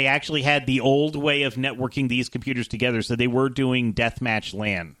 So they actually had the old way of networking these computers together, so they were doing deathmatch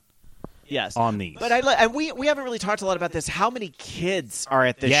LAN. Yes, on these. But and we haven't really talked a lot about this. How many kids are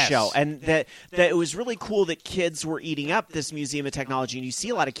at this Yes. show? And that it was really cool that kids were eating up this Museum of Technology. And you see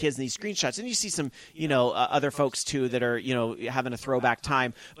a lot of kids in these screenshots, and you see some other folks too that are having a throwback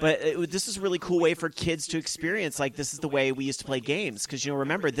time. But this is a really cool way for kids to experience this is the way we used to play games. Because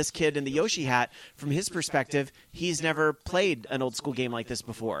remember this kid in the Yoshi hat, from his perspective, he's never played an old school game like this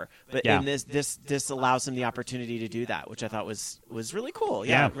before. But in this allows him the opportunity to do that, which I thought was really cool.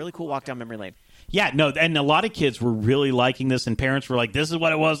 Yeah, really cool walk down memory lane. Yeah, no, and a lot of kids were really liking this, and parents were like, "This is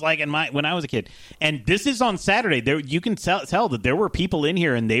what it was like when I was a kid." And this is on Saturday. You can tell that there were people in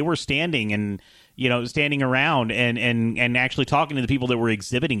here, and they were standing and standing around and actually talking to the people that were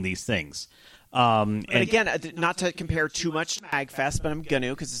exhibiting these things. And again, not to compare too much to MagFest, but I'm going to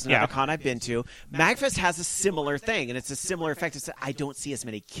because it's another con I've been to. MagFest has a similar thing, and it's a similar effect. I don't see as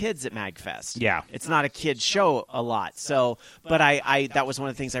many kids at MagFest. Yeah. It's not a kid show a lot. So, but I that was one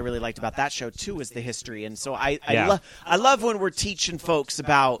of the things I really liked about that show, too, was the history. And so I love when we're teaching folks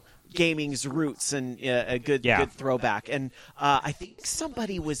about gaming's roots and a good throwback. And I think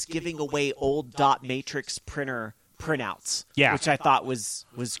somebody was giving away old dot matrix printer printouts, which I thought was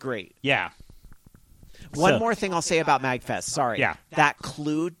great. Yeah. One more thing I'll say about MagFest. Sorry. Yeah. That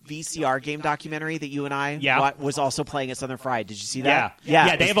Clued VCR game documentary that you and I was also playing at Southern-Fried. Did you see that?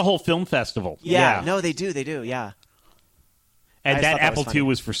 Yeah, they have a whole film festival. Yeah. No, they do, yeah. And that Apple II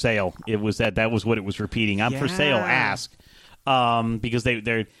was for sale. It was that was what it was repeating. I'm for sale, ask. Because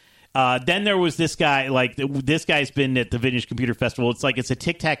they're then there was this guy, this guy's been at the Vintage Computer Festival. It's a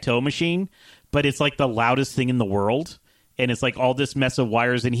tic-tac-toe machine, but it's like the loudest thing in the world. And it's like all this mess of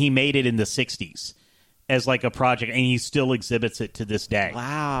wires, and he made it in the 60s. As like a project, and he still exhibits it to this day.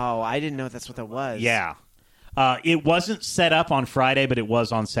 Wow, I didn't know that's what that was. Yeah. It wasn't set up on Friday, but it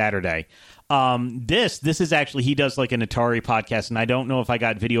was on Saturday. This is actually, he does like an Atari podcast, and I don't know if I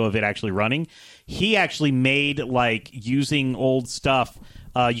got video of it actually running. He actually made, using old stuff,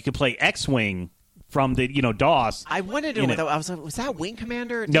 you could play X-Wing from the, DOS. I wanted to know, was that Wing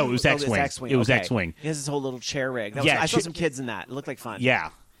Commander? No, it was X-Wing. It was X-Wing. He has his whole little chair rig. I saw some kids in that. It looked like fun.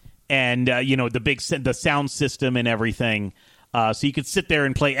 Yeah. And, the sound system and everything. So you could sit there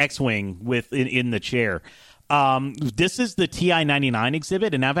and play X-Wing in the chair. This is the TI-99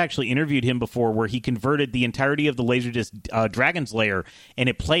 exhibit, and I've actually interviewed him before where he converted the entirety of the Laserdisc Dragon's Lair, and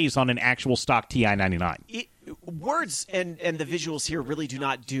it plays on an actual stock TI-99. Words and the visuals here really do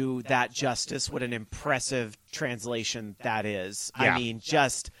not do that justice. What an impressive translation that is. Yeah. I mean,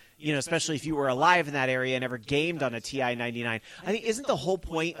 just... especially if you were alive in that area and ever gamed on a TI-99. I think, isn't the whole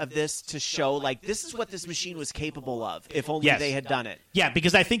point of this to show, this is what this machine was capable of, if only they had done it? Yeah,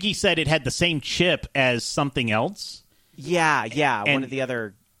 because I think he said it had the same chip as something else. Yeah, one of the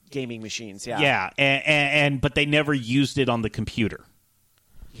other gaming machines, Yeah, but they never used it on the computer.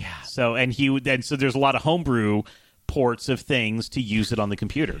 Yeah. So, so there's a lot of homebrew ports of things to use it on the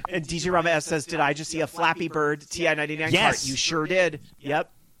computer. And DJ Rama S says, did I just see a Flappy Bird TI-99 cart? You sure did.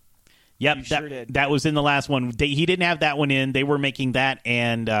 Yep, sure did. That was in the last one. He didn't have that one in. They were making that,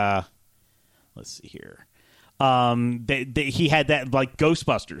 and let's see here. He had that like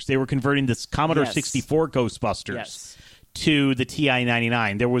Ghostbusters. They were converting this Commodore 64 Ghostbusters to the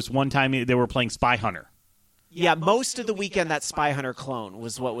TI-99. There was one time they were playing Spy Hunter. Yeah, most of the weekend that Spy Hunter clone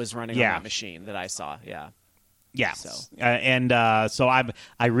was what was running on that machine that I saw. Yeah. So so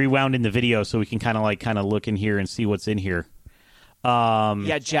I rewound in the video so we can kind of look in here and see what's in here.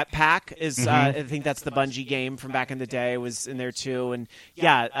 Jetpack is I think that's the Bungie game from back in the day, was in there too, and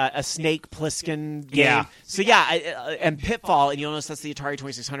a Snake Plissken game. So and Pitfall, and you'll notice that's the Atari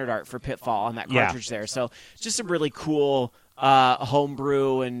 2600 art for Pitfall on that cartridge there. So just some really cool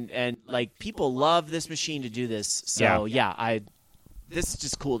homebrew, and people love this machine to do this. So this is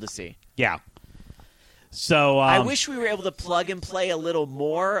just cool to see. Yeah. So I wish we were able to plug and play a little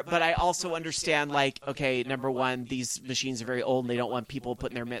more, but I also understand, like, okay, number one, these machines are very old, and they don't want people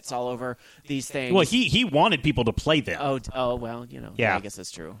putting their mitts all over these things. Well, he wanted people to play them. Oh, well, Yeah. I guess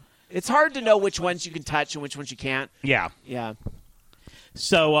that's true. It's hard to know which ones you can touch and which ones you can't. Yeah. Yeah.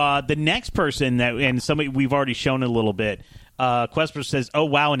 So the next person and somebody we've already shown a little bit. Questper says, "Oh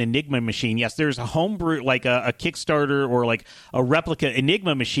wow, an Enigma machine." Yes, there's a homebrew, like a Kickstarter or like a replica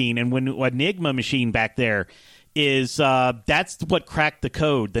Enigma machine, and when Enigma machine back there is that's what cracked the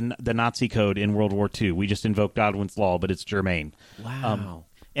code, the Nazi code in World War II. We just invoked Godwin's law, but it's germane. Wow.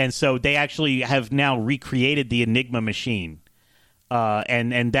 And so they actually have now recreated the Enigma machine.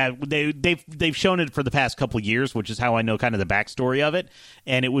 And that they've shown it for the past couple of years, which is how I know kind of the backstory of it.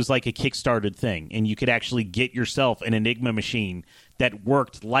 And it was like a Kickstarted thing, and you could actually get yourself an Enigma machine that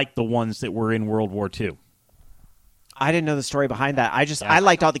worked like the ones that were in World War II. I didn't know the story behind that. I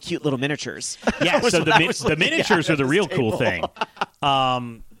liked all the cute little miniatures. Yeah, so the miniatures are the real cool thing.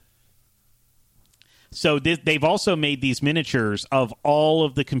 So they've also made these miniatures of all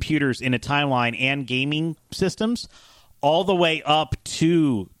of the computers in a timeline and gaming systems, all the way up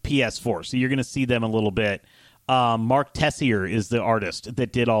to PS4. So you're going to see them a little bit. Mark Tessier is the artist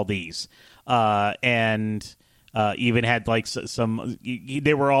that did all these. And even had like some...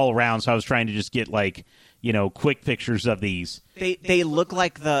 They were all around, so I was trying to just get like, quick pictures of these. They look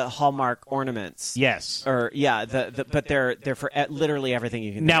like the Hallmark ornaments. Yes. Or, yeah, but they're for literally everything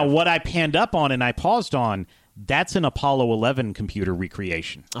you can Now, think of. what I panned up on and I paused on, that's an Apollo 11 computer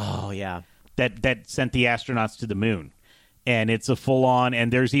recreation. Oh, yeah. That sent the astronauts to the moon. And it's a full-on,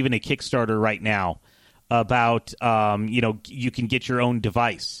 and there's even a Kickstarter right now about, you can get your own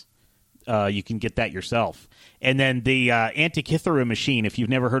device. You can get that yourself. And then the Antikythera machine, if you've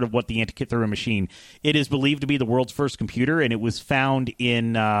never heard of what the Antikythera machine, it is believed to be the world's first computer, and it was found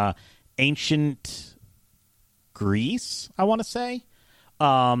in ancient Greece, I want to say,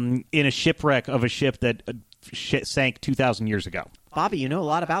 in a shipwreck of a ship that sank 2,000 years ago. Bobby, you know a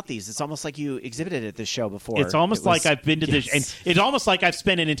lot about these. It's almost like you exhibited at this show before. It's almost like I've been to this, and it's almost like I've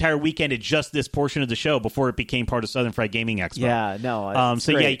spent an entire weekend at just this portion of the show before it became part of Southern-Fried Gaming Expo. Yeah, no.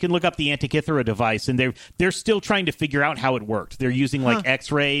 So great. yeah, you can look up the Antikythera device, and they're still trying to figure out how it worked. They're using like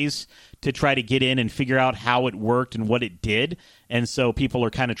X-rays to try to get in and figure out how it worked and what it did. And so people are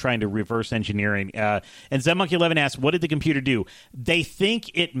kind of trying to reverse engineering. And ZMonkey11 asked, what did the computer do? They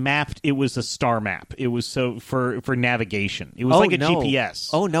think it was a star map. It was for navigation. It was like a GPS.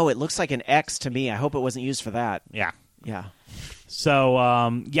 Oh, no, it looks like an X to me. I hope it wasn't used for that. Yeah. Yeah. So,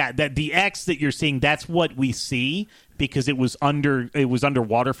 that the X that you're seeing, that's what we see because it was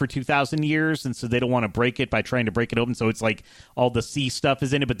underwater for 2,000 years, and so they don't want to break it by trying to break it open. So it's like all the sea stuff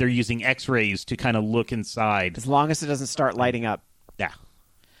is in it, but they're using X-rays to kind of look inside. As long as it doesn't start lighting up. Yeah.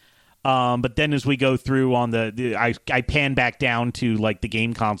 But then as we go through on I pan back down to like the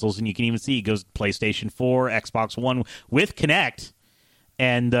game consoles, and you can even see it goes PlayStation 4, Xbox One with Kinect,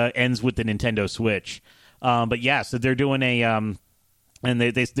 and ends with the Nintendo Switch. But yeah, so they're doing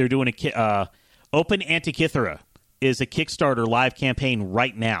they're doing a Open Antikythera is a Kickstarter live campaign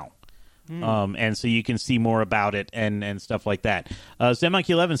right now. And so you can see more about it and stuff like that.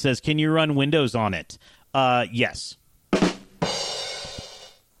 ZenMonkey11 says, can you run Windows on it? Yes.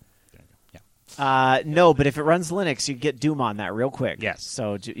 No, but if it runs Linux, you get Doom on that real quick. Yes.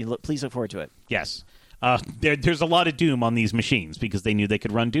 So please look forward to it. Yes. There's a lot of Doom on these machines because they knew they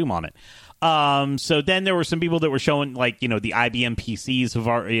could run Doom on it. So then there were some people that were showing the IBM PCs of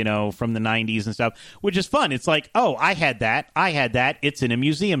our, from the 90s and stuff, which is fun. It's like, oh, I had that. It's in a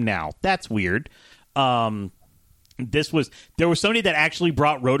museum now. That's weird. There was somebody that actually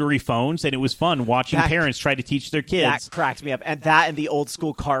brought rotary phones, and it was fun watching parents try to teach their kids. That cracked me up. And the old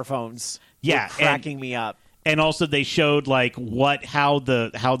school car phones. Yeah, cracking me up. And also they showed how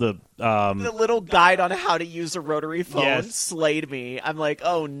the little guide on how to use a rotary phone slayed me. I'm like,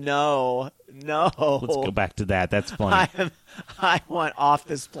 oh no. Let's go back to that. That's funny. I want off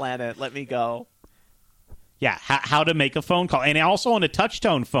this planet. Let me go. Yeah, how to make a phone call, and also on a touch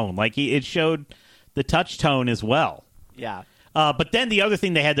tone phone. It showed the touch tone as well. Yeah. But then the other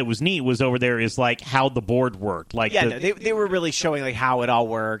thing they had that was neat was over there is how the board worked. They were really showing how it all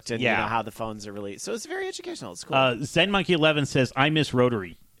worked and how the phones are really. So it's very educational. It's cool. ZenMonkey11 says, "I miss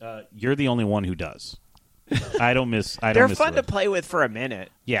rotary." You're the only one who does. I don't miss. They're fun to play with for a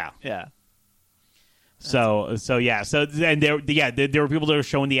minute. Yeah. Yeah. So and there were people that were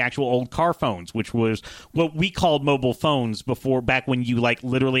showing the actual old car phones, which was what we called mobile phones back when you like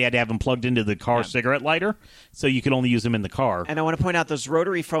literally had to have them plugged into the car cigarette lighter, so you could only use them in the car. And I want to point out those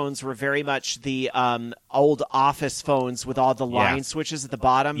rotary phones were very much the old office phones with all the line switches at the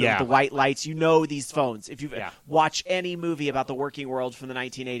bottom, the white lights. You know these phones. If you watch any movie about the working world from the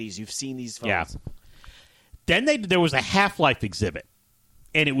 1980s, you've seen these phones. Yeah. Then there was a Half-Life exhibit.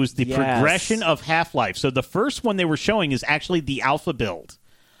 And it was the progression of Half-Life. So the first one they were showing is actually the alpha build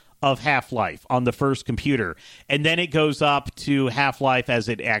of Half-Life on the first computer, and then it goes up to Half-Life as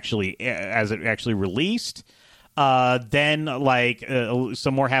it actually released. Then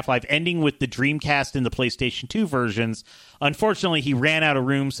some more Half-Life, ending with the Dreamcast and the PlayStation 2 versions. Unfortunately, he ran out of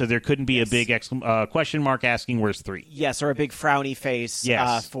room, so there couldn't be a big question mark asking where's 3. Yes, or a big frowny face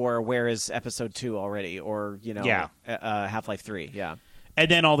for where is Episode 2 already, or Half-Life 3. Yeah. And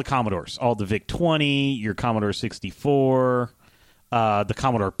then all the Commodores, all the VIC-20, your Commodore 64, the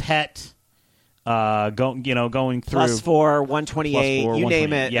Commodore PET, going through. Plus4, 128, you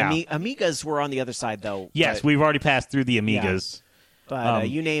name it. Yeah. Amigas were on the other side, though. Yes, we've already passed through the Amigas. Yeah. But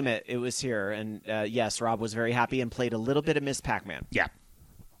you name it, it was here. And yes, Rob was very happy and played a little bit of Miss Pac-Man. Yeah.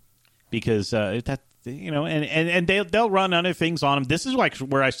 Because and they'll run other things on them. This is like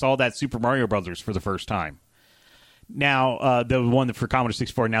where I saw that Super Mario Brothers for the first time. Now, the one for Commodore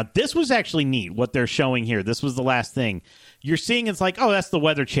 64. Now, this was actually neat, what they're showing here. This was the last thing. You're seeing it's like, oh, that's the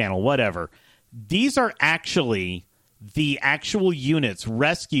Weather Channel, whatever. These are actually the actual units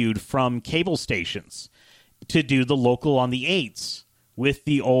rescued from cable stations to do the local on the 8s with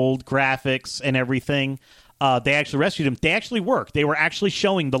the old graphics and everything. They actually rescued them. They actually work. They were actually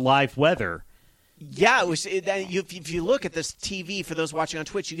showing the live weather. Yeah, if you look at this TV, for those watching on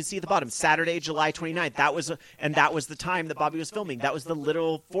Twitch, you can see at the bottom, Saturday, July 29th. That was the time that Bobby was filming. That was the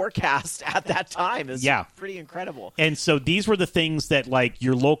literal forecast at that time. It was pretty incredible. And so these were the things that like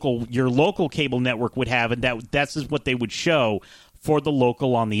your local cable network would have, and that's what they would show for the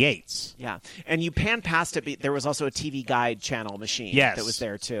local on the 8s. Yeah, and you pan past it. There was also a TV Guide channel machine that was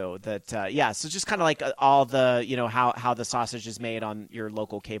there too. That so just kind of like all the how the sausage is made on your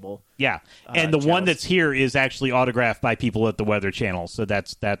local cable. Yeah, and the channels. one that's here is actually autographed by people at the Weather Channel. So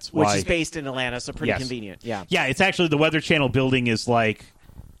that's why, which is based in Atlanta, so pretty convenient. Yeah, it's actually the Weather Channel building is like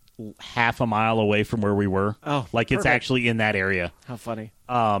half a mile away from where we were. Oh, like perfect. It's actually in that area. How funny.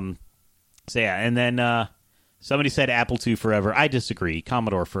 So yeah, and then. Somebody said Apple II forever. I disagree.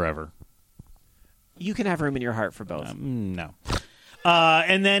 Commodore forever. You can have room in your heart for both. No.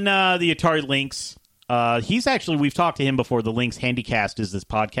 And then the Atari Lynx. We've talked to him before. The Lynx Handycast is this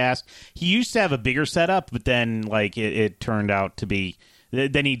podcast. He used to have a bigger setup, but then it turned out to be.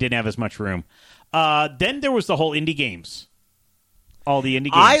 Then he didn't have as much room. Then there was the whole indie games. All the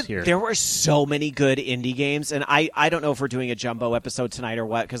indie games here. There were so many good indie games, and I don't know if we're doing a jumbo episode tonight or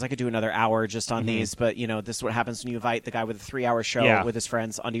what, because I could do another hour just on these, but this is what happens when you invite the guy with a 3-hour show with his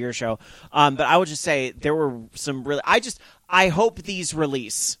friends onto your show. But I would just say there were some really... I hope these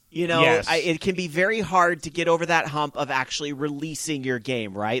release. It can be very hard to get over that hump of actually releasing your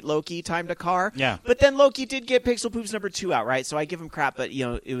game, right, Loki? Time to Car? Yeah. But then Loki did get Pixel Poops number 2 out, right? So I give him crap, but,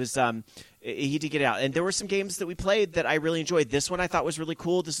 it was... he did get it out. And there were some games that we played that I really enjoyed. This one I thought was really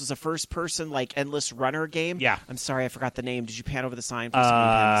cool. This was a first-person, endless runner game. Yeah. I'm sorry, I forgot the name. Did you pan over the sign?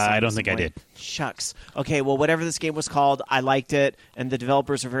 I don't think I did. Shucks. Okay, well, whatever this game was called, I liked it, and the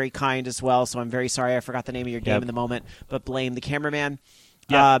developers are very kind as well, so I'm very sorry I forgot the name of your game in the moment, but blame the cameraman.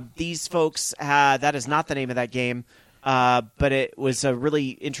 Yep. These folks, that is not the name of that game. But it was a really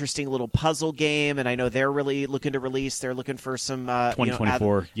interesting little puzzle game, and I know they're really looking to release. They're looking for some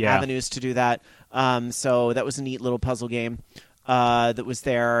 2024 avenues to do that. So that was a neat little puzzle game that was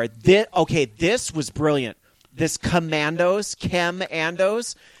there. This was brilliant. This Chem-Andos.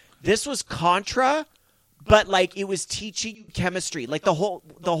 This was Contra, but it was teaching you chemistry. The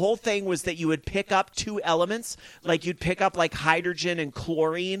whole thing was that you would pick up 2 elements, you'd pick up hydrogen and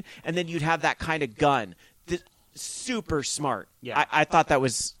chlorine, and then you'd have that kind of gun. Super smart. Yeah. I thought that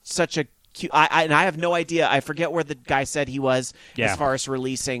was such a cute. And I have no idea. I forget where the guy said he was as far as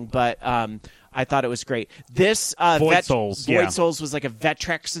releasing, but I thought it was great. This Void Souls was like a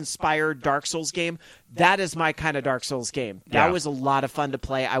Vectrex-inspired Dark Souls game. That is my kind of Dark Souls game. That was a lot of fun to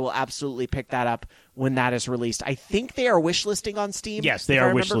play. I will absolutely pick that up when that is released. I think they are wishlisting on Steam. Yes, they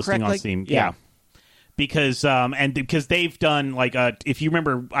are wishlisting on Steam. Yeah. Because they've done if you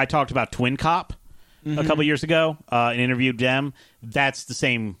remember, I talked about Twin Cop. A couple years ago, and interviewed them. That's the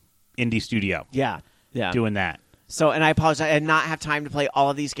same indie studio. Yeah. Doing that. So, and I apologize. I did not have time to play all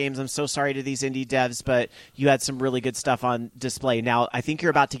of these games. I'm so sorry to these indie devs, but you had some really good stuff on display. Now, I think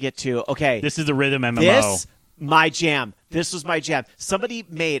you're about to get to, okay. This is the Rhythm MMO. This, my jam. This was my jam. Somebody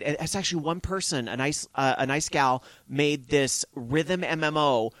made, it's actually one person, a nice gal, made this Rhythm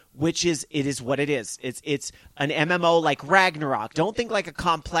MMO, which is, it is what it is. It's an MMO like Ragnarok. Don't think like a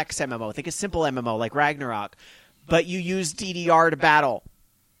complex MMO. Think a simple MMO like Ragnarok. But you use DDR to battle.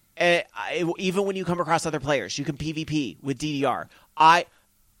 Even when you come across other players, you can PvP with DDR.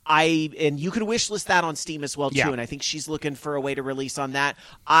 And you can wishlist that on Steam as well too. Yeah. And I think she's looking for a way to release on that.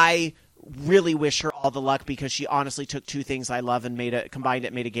 I really wish her all the luck because she honestly took two things I love and combined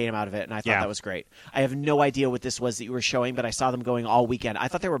it, made a game out of it, and I thought that was great. I have no idea what this was that you were showing, but I saw them going all weekend. I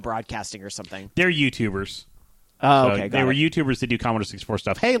thought they were broadcasting or something. They're YouTubers. Oh, so okay. They were YouTubers that do Commodore 64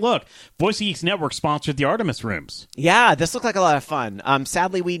 stuff. Hey, look, Voice of Geeks Network sponsored the Artemis Rooms. Yeah, this looked like a lot of fun.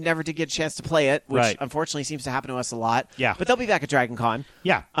 Sadly, we never did get a chance to play it, which unfortunately seems to happen to us a lot. Yeah. But they'll be back at Dragon Con.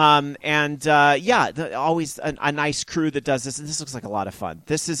 Yeah. Always a nice crew that does this, and this looks like a lot of fun.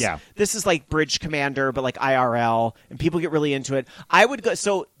 This is like Bridge Commander, but like IRL, and people get really into it. I would go.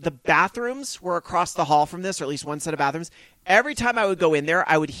 So the bathrooms were across the hall from this, or at least one set of bathrooms. Every time I would go in there,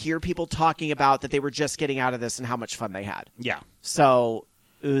 I would hear people talking about that they were just getting out of this and how much fun they had. Yeah. So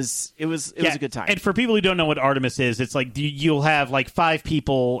it was a good time. And for people who don't know what Artemis is, it's like you'll have like 5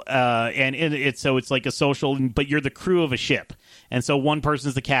 people, and it's like a social, but you're the crew of a ship. And so one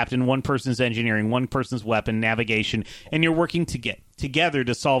person's the captain, one person's engineering, one person's weapon, navigation, and you're working together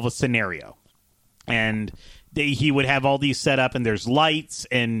to solve a scenario. And he would have all these set up, and there's lights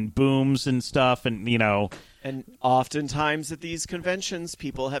and booms and stuff, and And oftentimes at these conventions,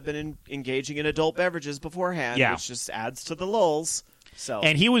 people have been engaging in adult beverages beforehand, which just adds to the lulls. So,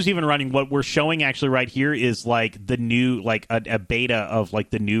 and he was even running what we're showing actually right here is like the new, like a beta of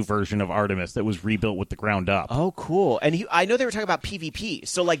like the new version of Artemis that was rebuilt with the ground up. Oh, cool! And I know they were talking about PvP.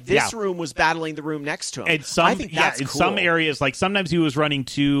 So like this room was battling the room next to him. And I think that's cool. Some areas, like sometimes he was running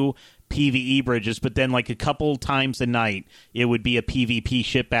 2 PvE bridges, but then like a couple times a night it would be a PvP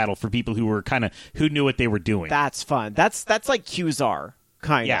ship battle for people who were who knew what they were doing. That's fun. That's like Qzar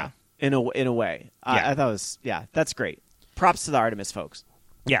kind of in a way. I thought it was that's great. Props to the Artemis folks.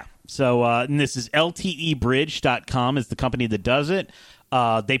 Yeah. So and this is LTEbridge.com is the company that does it.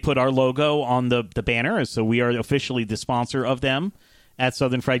 They put our logo on the banner, so we are officially the sponsor of them at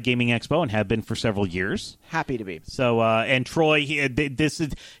Southern-Fried Gaming Expo and have been for several years. Happy to be. So, and Troy, this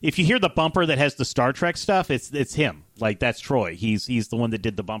is, if you hear the bumper that has the Star Trek stuff, it's him. Like, that's Troy. He's the one that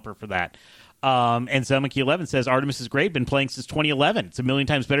did the bumper for that. And Zelmiki11 says, Artemis is great, been playing since 2011. It's a million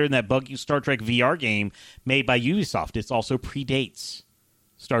times better than that buggy Star Trek VR game made by Ubisoft. It also predates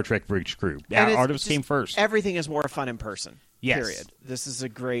Star Trek Bridge Crew. Artemis came first. Everything is more fun in person. Yes. Period. This is a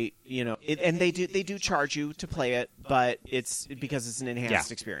great, and they do charge you to play it, but it's because it's an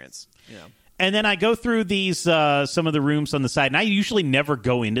enhanced experience. And then I go through these some of the rooms on the side, and I usually never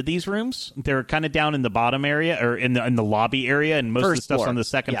go into these rooms. They're kind of down in the bottom area or in the lobby area, and most of the stuff's on the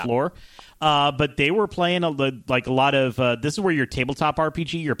second floor. But they were playing a lot of this is where your tabletop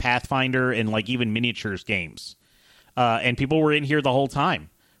RPG, your Pathfinder, and like even miniatures games. And people were in here the whole time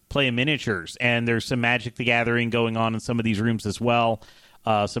playing miniatures, and there's some Magic the Gathering going on in some of these rooms as well,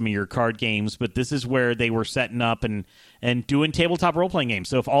 some of your card games, but this is where they were setting up and doing tabletop role-playing games.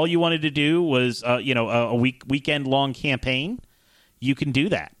 So if all you wanted to do was a weekend-long campaign, you can do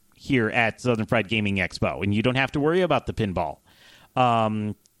that here at Southern-Fried Gaming Expo, and you don't have to worry about the pinball.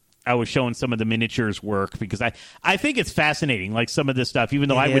 I was showing some of the miniatures work because I think it's fascinating, like some of this stuff, even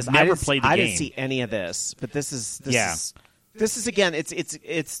though I would never play the game. I didn't see any of this, but this is again,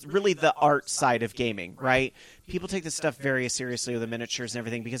 it's really the art side of gaming, right? People take this stuff very seriously with the miniatures and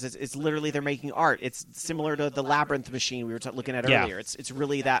everything because it's literally they're making art. It's similar to the Labyrinth machine we were looking at earlier. It's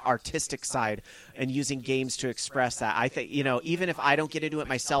really that artistic side and using games to express that. I think even if I don't get into it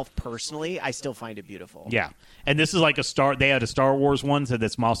myself personally, I still find it beautiful. Yeah, and this is like they had a Star Wars one, so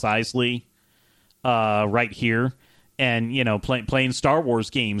that's Mos Eisley right here. And, playing Star Wars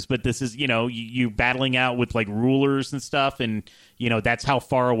games, but this is, you battling out with, like, rulers and stuff, and, that's how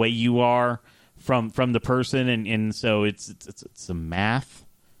far away you are from the person, and so it's some math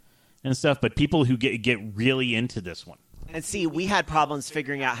and stuff, but people who get really into this one. And see, we had problems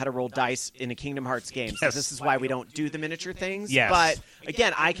figuring out how to roll dice in a Kingdom Hearts game, so this is why we don't do the miniature things. Yes. But,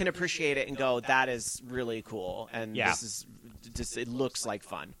 again, I can appreciate it and go, that is really cool, and this is just, it looks like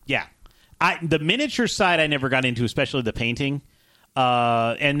fun. Yeah. The miniature side I never got into, especially the painting.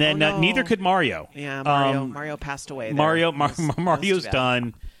 And then neither could Mario. Yeah, Mario passed away. Mario's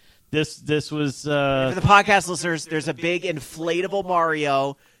done. This was... For the podcast listeners, there's a big inflatable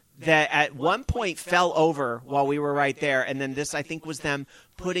Mario that at one point fell over while we were right there, and then this, I think, was them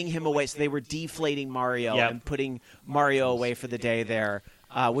putting him away. So they were deflating Mario and putting Mario away for the day there.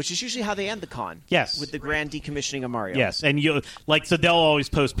 Which is usually how they end the con. Yes. With the grand decommissioning of Mario. Yes, and so they'll always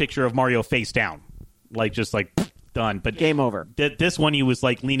post picture of Mario face down, just done. But game over. This one, he was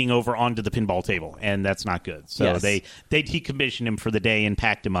leaning over onto the pinball table, and that's not good. So they decommissioned him for the day and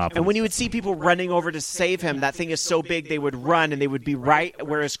packed him up. And when you would see people running over to save him, that thing is so big they would run and they would be right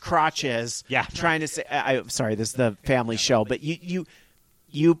where his crotch is. Yeah. Trying to say, sorry, this is the family show, but you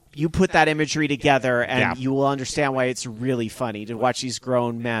put that imagery together, and you will understand why it's really funny to watch these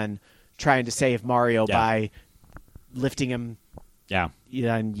grown men trying to save Mario by lifting him. Yeah.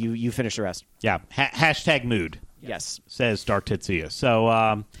 And you finish the rest. Yeah. Hashtag mood. Yes. Says Dark Tetsuya.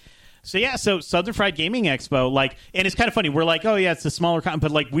 So Southern-Fried Gaming Expo, and it's kind of funny. We're oh, yeah, it's a smaller con,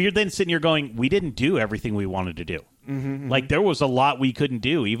 but we're then sitting here going, we didn't do everything we wanted to do. Mm-hmm. There was a lot we couldn't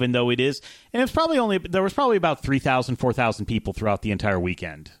do, even though it is, and there was probably about 3,000, 4,000 people throughout the entire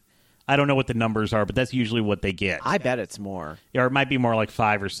weekend. I don't know what the numbers are, but that's usually what they get. I bet it's more. Or it might be more like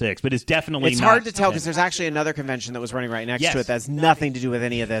 5 or 6, but it's definitely not. Hard to tell because there's actually another convention that was running right next to it that has nothing to do with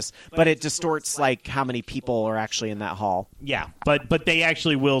any of this, but it distorts how many people are actually in that hall. Yeah, but they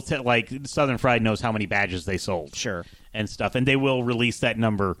actually will Southern Fried knows how many badges they sold. Sure. And stuff, and they will release that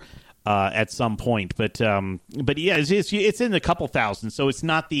number at some point. But yeah, it's in the couple thousand, so it's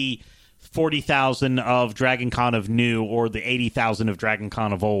not the 40,000 of Dragon Con of new or the 80,000 of Dragon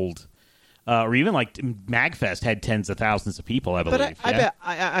Con of old. Or even MagFest had tens of thousands of people, I believe. But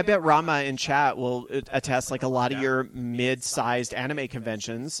I bet Rama in chat will attest. A lot of your mid-sized anime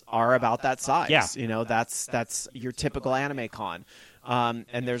conventions are about that size. Yeah. That's your typical anime con.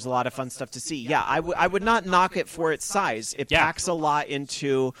 And there's a lot of fun stuff to see. Yeah, I would not knock it for its size. It packs a lot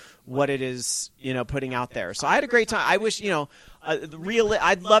into what it is, putting out there. So I had a great time. I wish,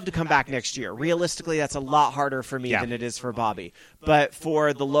 I'd love to come back next year. Realistically, that's a lot harder for me than it is for Bobby. But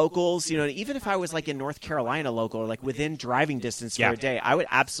for the locals, even if I was in North Carolina local or within driving distance for a day, I would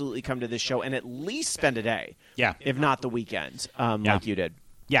absolutely come to this show and at least spend a day. Yeah. If not the weekend, like you did.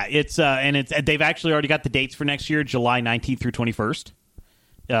 Yeah, they've actually already got the dates for next year, July 19th through 21st.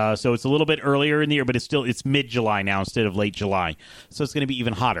 So it's a little bit earlier in the year, but it's mid-July now instead of late July. So it's going to be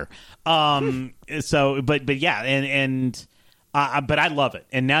even hotter. But I love it.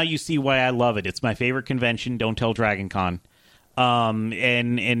 And now you see why I love it. It's my favorite convention, Don't Tell Dragon Con.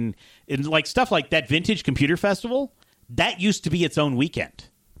 And stuff like that Vintage Computer Festival, that used to be its own weekend.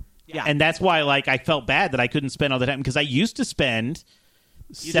 Yeah. And that's why I felt bad that I couldn't spend all the time, because I used to spend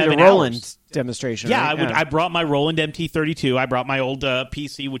 7 Roland hours. Demonstration. Yeah, right? I brought my Roland MT32. I brought my old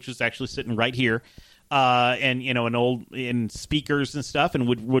PC, which was actually sitting right here, and speakers and stuff, and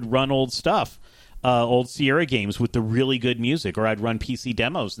would run old stuff, old Sierra games with the really good music, or I'd run PC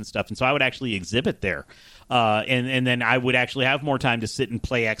demos and stuff, and so I would actually exhibit there, and then I would actually have more time to sit and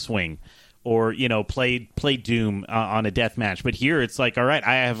play X-Wing. Or play Doom on a death match. But here it's all right,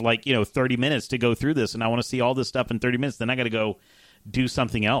 I have 30 minutes to go through this, and I want to see all this stuff in 30 minutes. Then I got to go do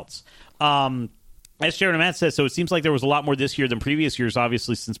something else. As Sharon and Matt says, so it seems like there was a lot more this year than previous years.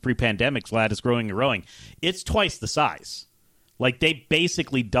 Obviously, since pre-pandemic, Vlad is growing and growing. It's twice the size. They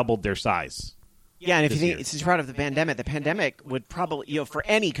basically doubled their size. Yeah, and if you think since you're part of the pandemic would probably for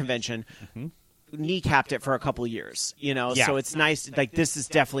any convention. Mm-hmm. Kneecapped it for a couple of years, so it's nice. This is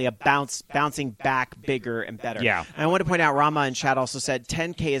definitely a bouncing back bigger and better. Yeah. And I want to point out, Rama in chat also said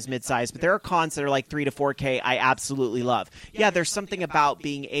 10K is mid-size, but there are cons that are 3 to 4K I absolutely love. Yeah, there's something about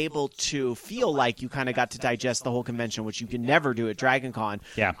being able to feel like you kind of got to digest the whole convention, which you can never do at Dragon Con.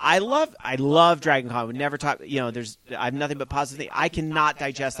 Yeah. I love Dragon Con. Would never talk, I have nothing but positive. I cannot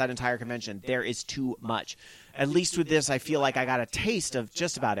digest that entire convention. There is too much. At least with this, I feel like I got a taste of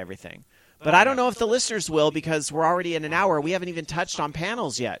just about everything. But I don't know if the listeners will, because we're already in an hour. We haven't even touched on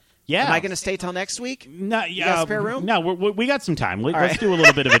panels yet. Yeah. Am I going to stay till next week? No, you got spare room? No, we got some time. Let's do a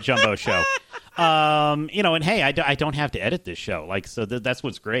little bit of a jumbo show. And hey, I don't have to edit this show. So that's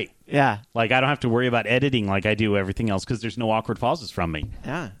what's great. Yeah. I don't have to worry about editing like I do everything else, because there's no awkward pauses from me.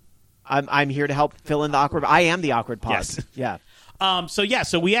 Yeah. I'm here to help fill in the awkward. I am the awkward pause. Yes. Yeah.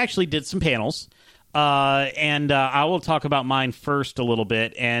 So we actually did some panels. And I will talk about mine first a little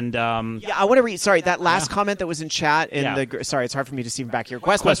bit. And I want to read. Sorry, that last comment that was in chat. Sorry, it's hard for me to see from back here.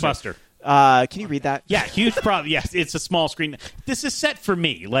 Questbuster. Can you read that? Yeah, huge problem. Yes, it's a small screen. This is set for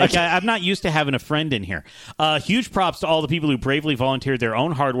me. I'm not used to having a friend in here. Huge props to all the people who bravely volunteered their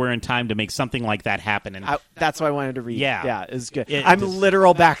own hardware and time to make something like that happen. And that's what I wanted to read. Yeah, it was good. I'm a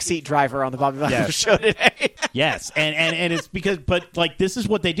literal backseat driver on the Bobby Blanco show today. Yes, and it's because, this is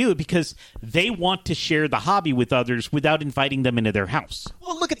what they do, because they want to share the hobby with others without inviting them into their house.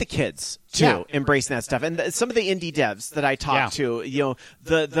 Well, look look at the kids too, embracing that stuff, and some of the indie devs that I talked to,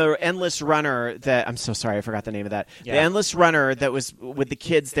 the Endless Runner that I'm so sorry I forgot the name of that. The Endless Runner that was with the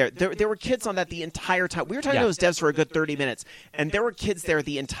kids there. There were kids on that the entire time. We were talking to those devs for a good 30 minutes, and there were kids there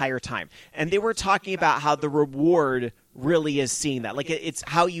the entire time, and they were talking about how the reward really is seeing that. Like, it's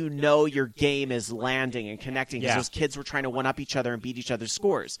how you know your game is landing and connecting, because those kids were trying to one-up each other and beat each other's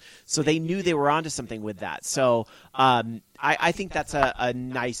scores. So they knew they were onto something with that. So I think that's a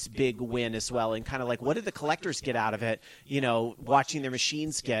nice big win as well. And kind of like, what did the collectors get out of it? Watching their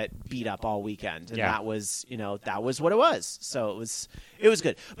machines get beat up all weekend. And that was what it was. So it was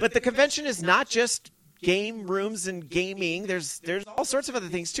good. But the convention is not just game rooms and gaming. There's all sorts of other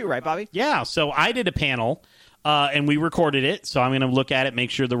things too, right, Bobby? Yeah. So I did a panel. And we recorded it, so I'm going to look at it,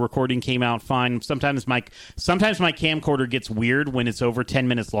 make sure the recording came out fine. Sometimes my camcorder gets weird when it's over 10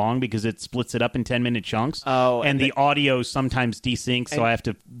 minutes long because it splits it up in 10-minute chunks. Oh, and the audio sometimes desyncs, so I have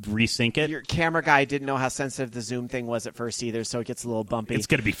to resync it. Your camera guy didn't know how sensitive the Zoom thing was at first either, so it gets a little bumpy. It's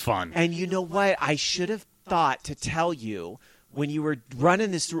going to be fun. And you know what? I should have thought to tell you, when you were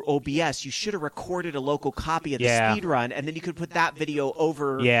running this through OBS, you should have recorded a local copy of the speed run, and then you could put that video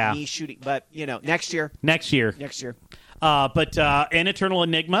over me shooting. But, next year. Next year. But An Eternal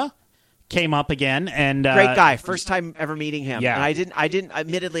Enigma came up again. And great guy. First time ever meeting him. Yeah. And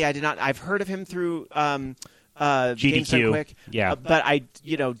admittedly, I did not. I've heard of him through GDQ. Quick, yeah. But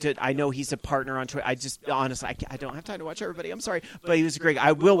I know he's a partner on Twitter. I just honestly, I don't have time to watch everybody. I'm sorry, but he was great.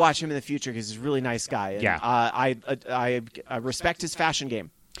 I will watch him in the future because he's a really nice guy. And, I respect his fashion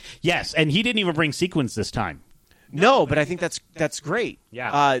game. Yes, and he didn't even bring sequins this time. No, but I think that's great.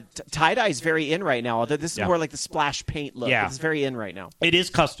 Yeah. Tie-dye is very in right now, although this is more like the splash paint look. Yeah. It's very in right now. It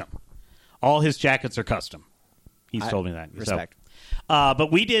is custom. All his jackets are custom. He's told me that. Respect.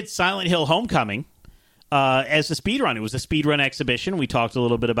 But we did Silent Hill Homecoming as a speedrun. It was a speedrun exhibition. We talked a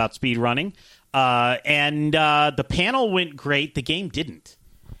little bit about speedrunning. And the panel went great. The game didn't.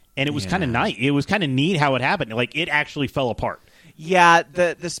 And it was kind of nice. It was kind of neat how it happened. Like, it actually fell apart. Yeah,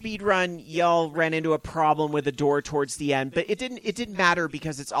 the speed run, y'all ran into a problem with the door towards the end, but it didn't matter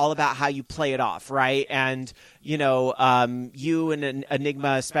because it's all about how you play it off, right? And you and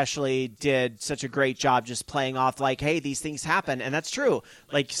Enigma especially did such a great job just playing off like, hey, these things happen, and that's true.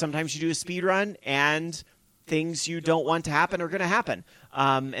 Like, sometimes you do a speed run and things you don't want to happen are going to happen.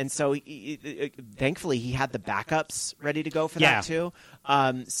 And so thankfully he had the backups ready to go for that too.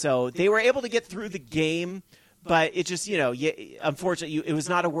 So they were able to get through the game. But it just, unfortunately, it was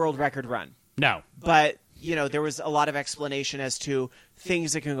not a world record run. No. But, there was a lot of explanation as to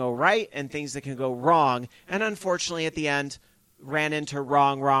things that can go right and things that can go wrong. And unfortunately, at the end, ran into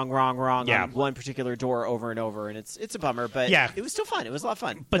wrong on one particular door over and over. And it's a bummer, but it was still fun. It was a lot of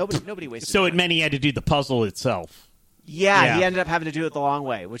fun. But nobody wasted So time. it meant he had to do the puzzle itself. Yeah, he ended up having to do it the long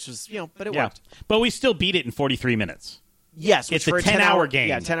way, which was, but it worked. But we still beat it in 43 minutes. Yes. It's for a 10-hour game.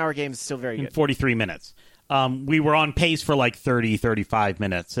 Yeah, 10-hour game is still very good. In 43 minutes. We were on pace for like 30, 35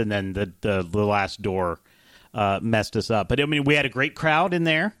 minutes, and then the last door messed us up. But, I mean, we had a great crowd in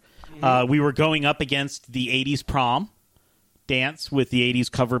there. Mm-hmm. We were going up against the 80s prom dance with the 80s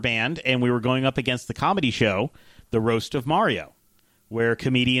cover band, and we were going up against the comedy show, The Roast of Mario, where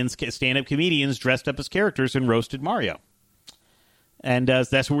stand-up comedians dressed up as characters and roasted Mario. And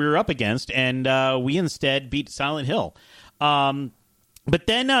that's what we were up against, and we instead beat Silent Hill. But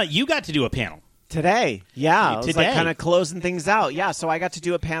then you got to do a panel. Today, yeah. It was like kind of closing things out. Yeah, so I got to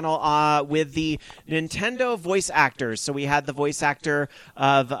do a panel with the Nintendo voice actors. So we had the voice actor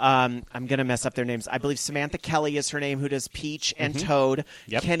of, I'm going to mess up their names. I believe Samantha Kelly is her name, who does Peach and Toad.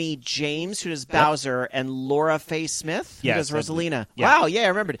 Yep. Kenny James, who does Bowser. Yep. And Laura Faye Smith, who does Rosalina. Wow, yeah, I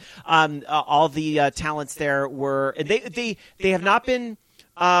remembered. All the talents there were... They have not been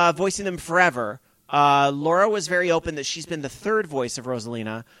voicing them forever. Laura was very open that she's been the third voice of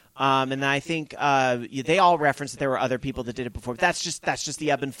Rosalina. And I think they all referenced that there were other people that did it before. But that's just the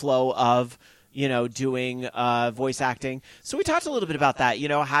ebb and flow of doing voice acting. So we talked a little bit about that.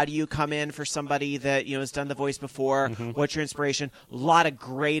 How do you come in for somebody that has done the voice before? Mm-hmm. What's your inspiration? A lot of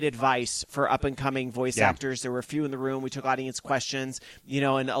great advice for up and coming voice actors. There were a few in the room. We took audience questions.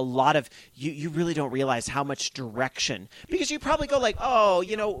 And a lot of you really don't realize how much direction, because you probably go like, oh,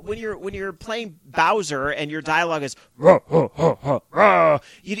 when you're playing Bowser and your dialogue is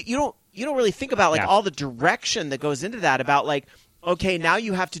you don't really think about all the direction that goes into that, about like, okay, now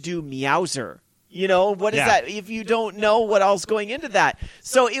you have to do Meowser, What is that if you don't know what else going into that?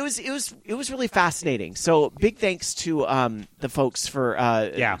 So it was really fascinating. So big thanks to the folks for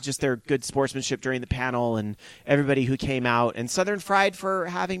just their good sportsmanship during the panel and everybody who came out, and Southern-Fried for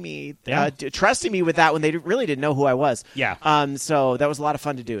having me, trusting me with that when they really didn't know who I was. Yeah. So that was a lot of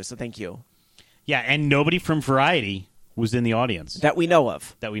fun to do. So thank you. Yeah, and nobody from Variety was in the audience. That we know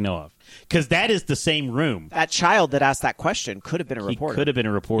of. Because that is the same room. That child that asked that question could have been a reporter. He could have been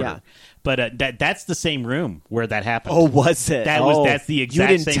a reporter. Yeah. But that's the same room where that happened. Oh, was it? That's the exact same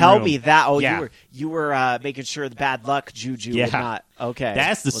room. You didn't tell me that. Oh, yeah. you were making sure the bad luck juju would not. Okay.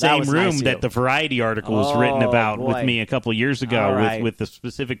 That's the same room that the Variety article was written about with me a couple of years ago with the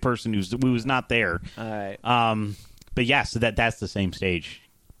specific person who was not there. All right. But yeah, so that's the same stage.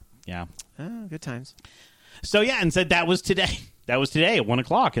 Yeah. Oh, good times. So yeah, and said that was today. That was today at 1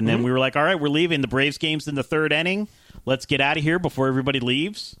 o'clock, and then we were like, "All right, we're leaving. The Braves game's in the third inning. Let's get out of here before everybody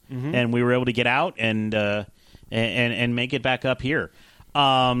leaves." And we were able to get out and make it back up here.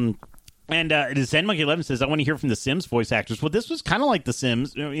 And Zen Monkey 11 says, "I want to hear from the Sims voice actors." Well, this was kind of like the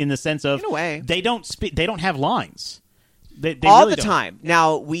Sims in the sense of, in a way, they don't have lines. They all really the time.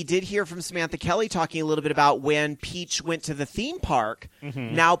 Now, we did hear from Samantha Kelly talking a little bit about when Peach went to the theme park.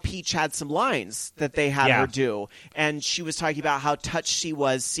 Now Peach had some lines that they had her do. And she was talking about how touched she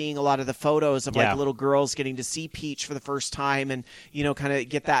was seeing a lot of the photos of like little girls getting to see Peach for the first time and,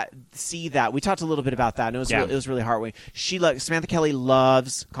 kind of see that. We talked a little bit about that, and it was really heartwarming. Samantha Kelly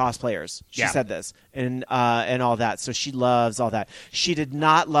loves cosplayers. She said this and all that. So she loves all that. She did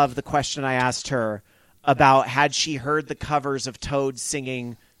not love the question I asked her about had she heard the covers of Toad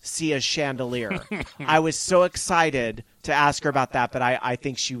singing Sia's Chandelier. I was so excited to ask her about that, but I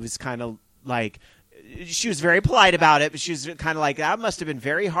think she was kind of like, she was very polite about it, but she was kind of like, that must have been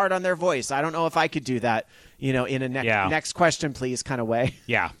very hard on their voice. I don't know if I could do that, in a next question, please kind of way.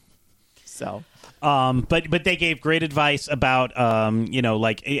 Yeah. So. But they gave great advice about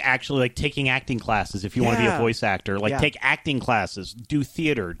actually taking acting classes if you want to be a voice actor. Take acting classes, do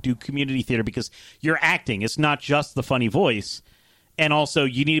theater, do community theater, because you're acting. It's not just the funny voice, and also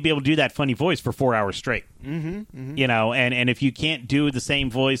you need to be able to do that funny voice for 4 hours straight. And if you can't do the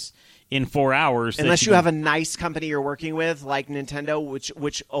same voice in 4 hours, unless you have a nice company you're working with, like Nintendo,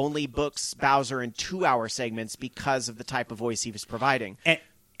 which only books Bowser in 2-hour segments because of the type of voice he was providing.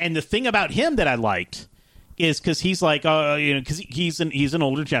 And the thing about him that I liked is because he's like, because he's an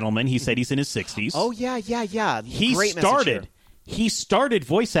older gentleman. He said he's in his 60s. Oh, yeah. He started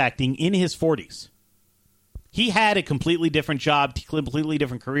voice acting in his 40s. He had a completely different job, completely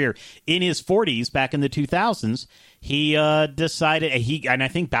different career. In his 40s, back in the 2000s, he decided, and I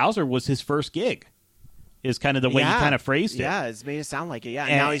think Bowser was his first gig. Is kind of the way he kind of phrased it. Yeah, it's made it sound like it. Yeah,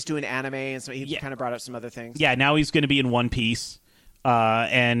 and now he's doing anime, and so he kind of brought up some other things. Yeah, now he's going to be in One Piece.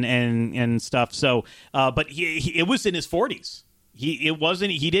 And stuff. So, but it was in his 40s.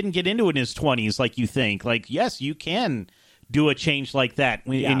 He didn't get into it in his 20s like you think. Like, yes, you can do a change like that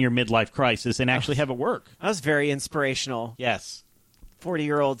in your midlife crisis and actually have it work. That was very inspirational. Yes.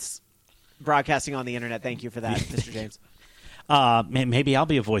 40-year-olds broadcasting on the internet. Thank you for that, Mr. James. Maybe I'll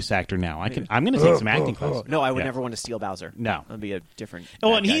be a voice actor now. I'm going to take some acting classes. No, I would never want to steal Bowser. No, that'd be a different.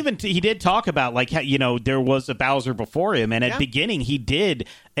 Oh, and he did talk about how, there was a Bowser before him, and at the beginning he did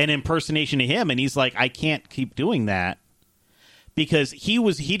an impersonation of him, and he's like, I can't keep doing that because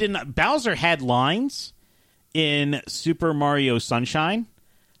Bowser had lines in Super Mario Sunshine,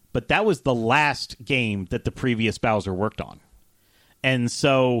 but that was the last game that the previous Bowser worked on, and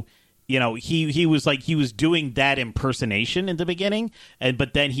so. He was doing that impersonation in the beginning,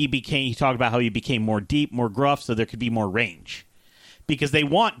 but then he talked about how he became more deep, more gruff, so there could be more range. Because they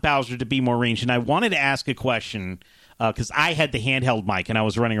want Bowser to be more range, and I wanted to ask a question because I had the handheld mic and I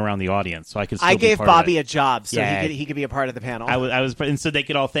was running around the audience, so I could. I gave Bobby a job, so he could be a part of the panel. I was, and so they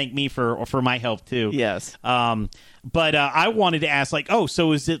could all thank me for my help too. Yes. But I wanted to ask,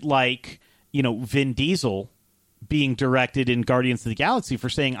 so is it like Vin Diesel being directed in Guardians of the Galaxy for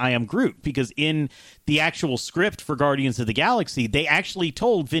saying I am Groot, because in the actual script for Guardians of the Galaxy they actually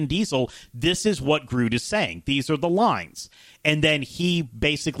told Vin Diesel this is what Groot is saying, these are the lines, and then he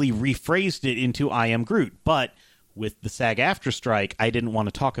basically rephrased it into I am Groot. But with the SAG-AFTRA strike, I didn't want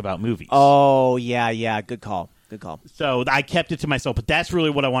to talk about movies. Oh yeah, good call. So I kept it to myself, but that's really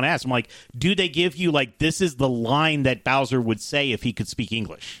what I want to ask. I'm like, do they give you this is the line that Bowser would say if he could speak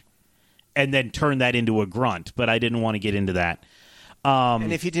English? And then turn that into a grunt, but I didn't want to get into that.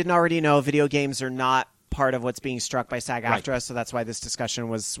 And if you didn't already know, video games are not part of what's being struck by SAG-AFTRA, so that's why this discussion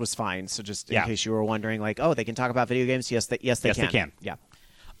was fine. So just in case you were wondering, they can talk about video games. Yes, they can. Yeah.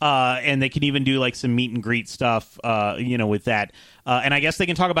 And they can even do some meet and greet stuff, with that. And I guess they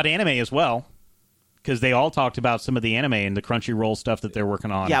can talk about anime as well. because they all talked about some of the anime and the Crunchyroll stuff that they're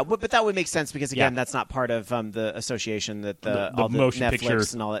working on. Yeah, but that would make sense because, again, that's not part of the association that all the motion Netflix picture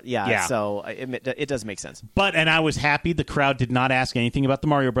and all that. Yeah. So it does make sense. And I was happy the crowd did not ask anything about the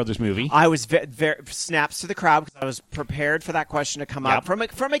Mario Brothers movie. I was very snaps to the crowd because I was prepared for that question to come up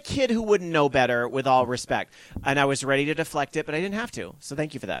from a kid who wouldn't know better, with all respect. And I was ready to deflect it, but I didn't have to. So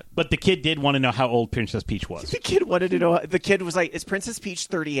thank you for that. But the kid did want to know how old Princess Peach was. The kid wanted to know. The kid was like, "Is Princess Peach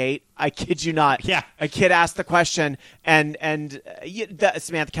 38?" I kid you not. Yeah. A kid asked the question, and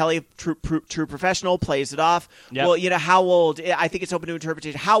Samantha Kelly, true professional, plays it off. Yep. Well, how old? I think it's open to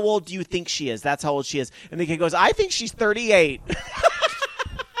interpretation. How old do you think she is? That's how old she is. And the kid goes, "I think she's 38."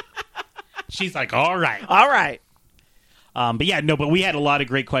 She's like, all right. All right. But we had a lot of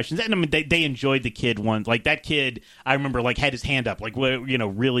great questions, and I mean, they enjoyed the kid one. Like that kid, I remember, like had his hand up, like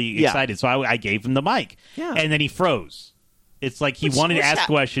really excited. So I gave him the mic, and then he froze. It's like he wanted to ask a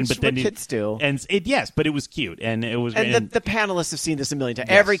question, but then kids do. But it was cute, and it was. And the panelists have seen this a million times.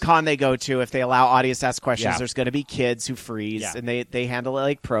 Yes. Every con they go to, if they allow audience to ask questions, there's going to be kids who freeze, and they handle it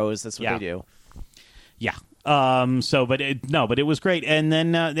like pros. That's what they do. Yeah. But it was great, and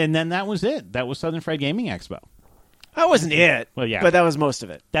then that was it. That was Southern-Fried Gaming Expo. That wasn't it. Well, yeah, but that was most of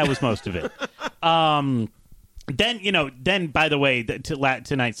it. That was most of it. Then by the way,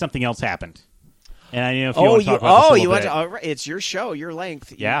 tonight something else happened. And I don't know if you want to talk about this a little bit. It's your show, your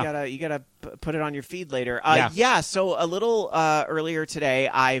length. Yeah. You gotta put it on your feed later. So a little earlier today,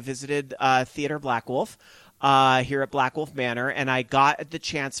 I visited Theater Black Wolf here at Black Wolf Manor, and I got the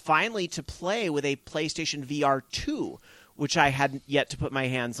chance finally to play with a PlayStation VR 2, which I hadn't yet to put my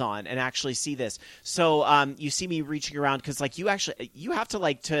hands on and actually see this. So you see me reaching around because you have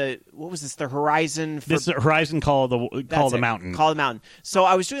to what was this? The Horizon. This is Horizon Call of the Mountain. Call of the Mountain. So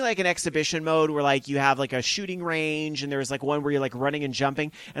I was doing like an exhibition mode where you have like a shooting range and there's like one where you're like running and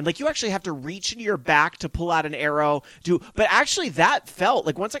jumping and you actually have to reach into your back to pull out an arrow. But actually that felt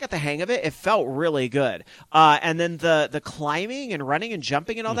like once I got the hang of it, it felt really good. And then the climbing and running and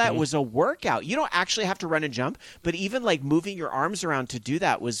jumping and all that was a workout. You don't actually have to run and jump, but even moving your arms around to do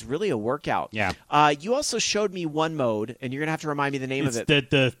that was really a workout. Yeah. You also showed me one mode, and you're gonna have to remind me the name of it.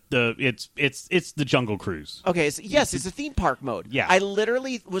 It's the Jungle Cruise. Okay. It's a theme park mode. Yeah. I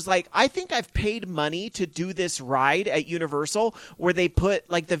literally was like, I think I've paid money to do this ride at Universal, where they put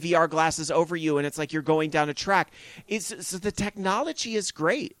the VR glasses over you, and it's like you're going down a track. So the technology is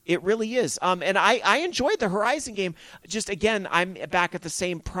great. It really is. And I enjoyed the Horizon game. Just again, I'm back at the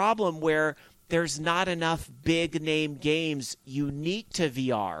same problem where there's not enough big-name games unique to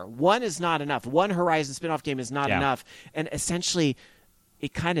VR. One is not enough. One Horizon spin-off game is not enough. And essentially,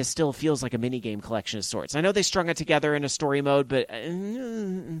 it kind of still feels like a mini-game collection of sorts. I know they strung it together in a story mode, but,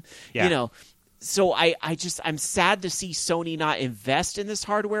 So I'm sad to see Sony not invest in this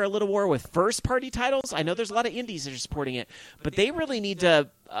hardware a little more with first-party titles. I know there's a lot of indies that are supporting it, but they really need to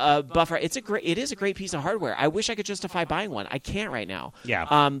buffer. It is a great piece of hardware. I wish I could justify buying one. I can't right now.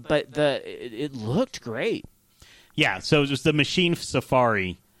 Yeah. But it looked great. Yeah. So it was the Machine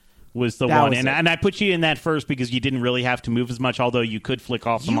Safari was the That one, was and I put you in that first because you didn't really have to move as much, although you could flick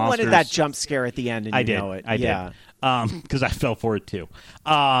off the monsters. You wanted that jump scare at the end, and I you did. know it. I did. Because I fell for it too.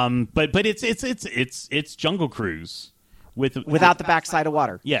 But it's Jungle Cruise without the backside of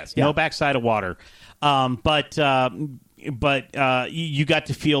water. Yes, no backside of water. But you got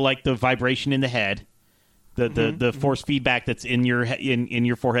to feel like the vibration in the head, the force feedback that's in your in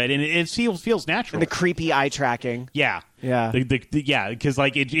your forehead, and it feels natural. And the creepy eye tracking. Yeah, yeah, because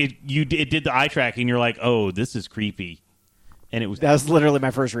it did the eye tracking. You're like, oh, this is creepy. And that was literally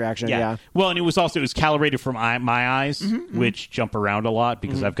my first reaction. Yeah. Well, and it was calibrated for my eyes, which jump around a lot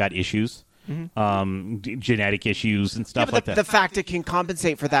because I've got issues, genetic issues and stuff like that. The fact it can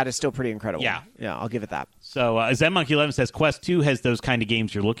compensate for that is still pretty incredible. Yeah, I'll give it that. So, Monkey 11 says Quest 2 has those kind of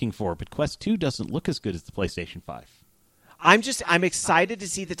games you're looking for, but Quest 2 doesn't look as good as the PlayStation 5. I'm excited to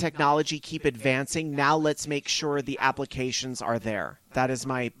see the technology keep advancing. Now let's make sure the applications are there. That is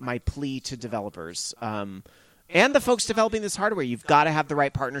my plea to developers. And the folks developing this hardware, you've got to have the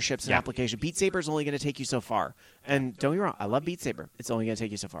right partnerships and application. Beat Saber is only going to take you so far. And don't get me wrong, I love Beat Saber. It's only going to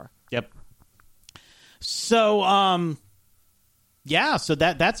take you so far. Yep. So, so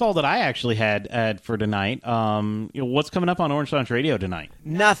that's all that I actually had for tonight. What's coming up on Orange Lounge Radio tonight?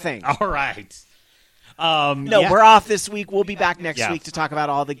 Nothing. All right. We're off this week. We'll be back next week to talk about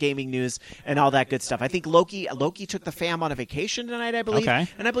all the gaming news and all that good stuff. I think Loki took the fam on a vacation tonight, I believe. Okay.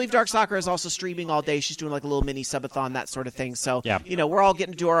 And I believe Dark Soccer is also streaming all day. She's doing like a little mini subathon, that sort of thing. So, we're all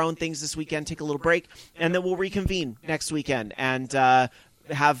getting to do our own things this weekend, take a little break, and then we'll reconvene next weekend and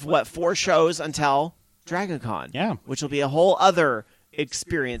have, 4 shows until Dragon Con. Yeah. Which will be a whole other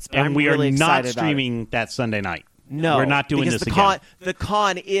experience. But And I'm we really are not excited about it. streaming that Sunday night. No, we're not doing because this the again. The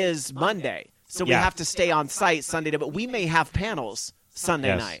con is Monday, so we Yeah. have to stay on site Sunday. But we may have panels Sunday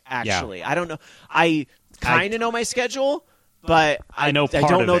Yes. night. Actually, I don't know. I kind of know my schedule, but I know I part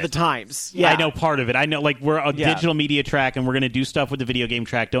don't of know it. the times. Yeah, I know part of it. I know, like, we're a Yeah. digital media track, and we're going to do stuff with the video game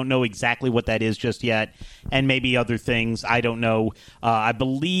track. Don't know exactly what that is just yet, and maybe other things. I don't know. I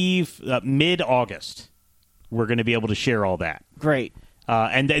believe mid-August, we're going to be able to share all that. Great.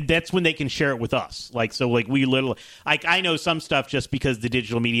 And that's when they can share it with us. Like, so, like, we literally, like, I know some stuff just because the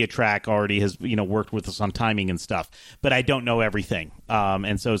digital media track already has, worked with us on timing and stuff, but I don't know everything.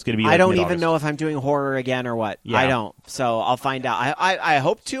 And so it's going to be. Like I don't mid-August. even know if I'm doing horror again or what. Yeah. I don't. So I'll find out. I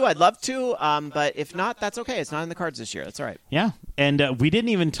hope to. I'd love to. But if not, that's okay. It's not in the cards this year. That's all right. Yeah, and we didn't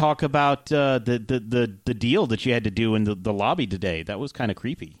even talk about the deal that you had to do in the lobby today. That was kind of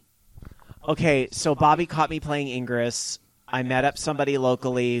creepy. Okay, so Bobby caught me playing Ingress. I met up somebody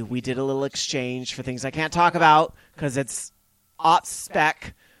locally. We did a little exchange for things I can't talk about because it's ops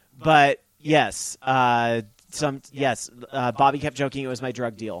spec. But yes, Bobby kept joking it was my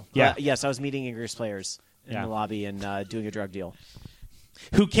drug deal. Yeah. Yes, I was meeting Ingress players in Yeah. the lobby and doing a drug deal.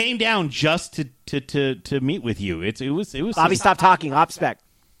 Who came down just to meet with you? It was Bobby, stop talking. Ops spec.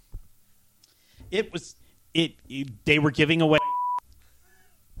 It was they were giving away.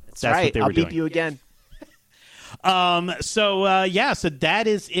 That's That's right. what they I'll were beep doing. you again. So that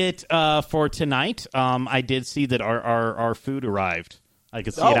is it for tonight. I did see that our food arrived. I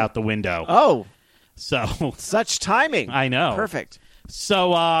could see it out the window. Oh, So such timing. I know. Perfect.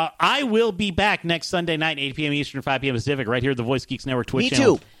 So I will be back next Sunday night, 8 p.m. Eastern, 5 p.m. Pacific, right here at the Voice Geeks Network Twitch Me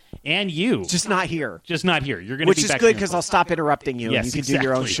channel. too. And you. Just not here. Just not here. You're going to Which be is back good in your because place. I'll stop interrupting you Yes, and you can do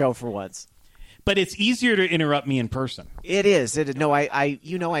your own exactly. show for once. But it's easier to interrupt me in person. It is. No, I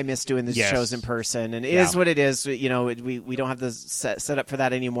miss doing these Yes. shows in person, and it Yeah. is what it is. We don't have the set up for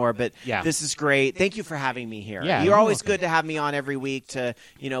that anymore. But Yeah. this is great. Thank you for having me here. Yeah, you're you're always welcome. good to have me on every week to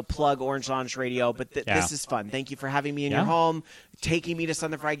plug Orange Lounge Radio. But Yeah. this is fun. Thank you for having me in Yeah. your home, taking me to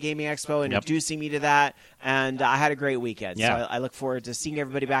Southern-Fried Gaming Expo, introducing me to that, and I had a great weekend. Yeah. So I look forward to seeing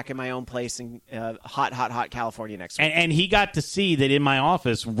everybody back in my own place in hot California next week. And he got to see that in my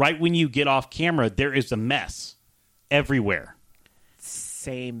office, right when you get off camera, there is a mess everywhere.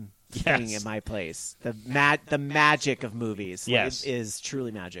 Same thing Yes. in my place. The magic of movies. Yes. Is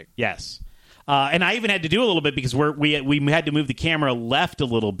truly magic. Yes. And I even had to do a little bit because we had to move the camera left a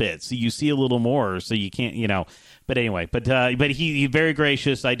little bit, so you see a little more, so you can't, But anyway, but he very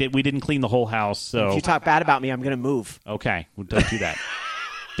gracious. We didn't clean the whole house, so If you talk bad about me, I'm going to move. okay, well, don't do that.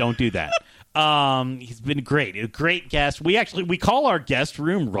 Don't do that. He's been great, a great guest. We call our guest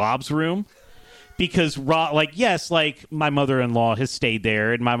room Rob's room because Rob, my mother-in-law has stayed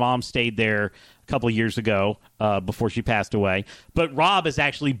there, and my mom stayed there a couple of years ago before she passed away. But Rob has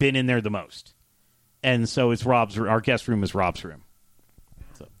actually been in there the most. And so it's our guest room is Rob's room.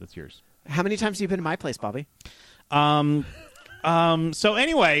 So that's yours. How many times have you been to my place, Bobby? So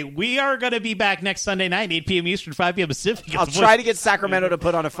anyway, we are going to be back next Sunday night, 8 p.m. Eastern, 5 p.m. Pacific. I'll try to get Sacramento to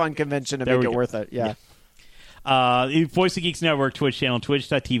put on a fun convention and There make we it go. worth it. Yeah. Voice of Geeks Network Twitch channel,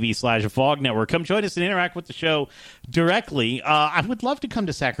 twitch.tv/VOG Network. Come join us and interact with the show directly. I would love to come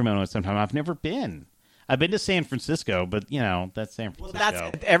to Sacramento sometime. I've never been. I've been to San Francisco, but, that's San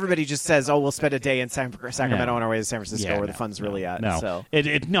Francisco. Everybody just says, "Oh, we'll spend a day in Sacramento Yeah. on our way to San Francisco, Yeah, where no, the fun's no, really at." No, So.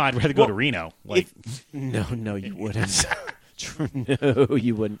 no, I'd rather go to Reno. No, you wouldn't. No,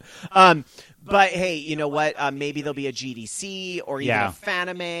 you wouldn't. But hey, you know what? Maybe there'll be a GDC or even a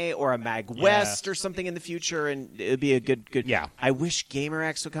Fanime or a Mag West or something in the future, and it would be a good. Yeah. I wish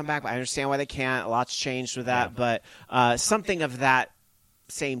GamerX would come back. I understand why they can't. A lot's changed with that, but something of that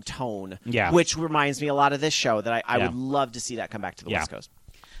same tone. Yeah. Which reminds me a lot of this show that I Yeah. would love to see that come back to the West Coast.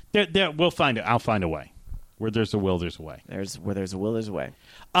 We'll find it. I'll find a way. Where there's a will, there's a way. Where there's a will, there's a way.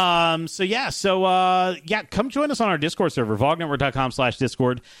 Come join us on our Discord server,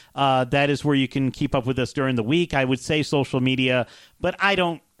 vognetwork.com/Discord. That is where you can keep up with us during the week. I would say social media, but I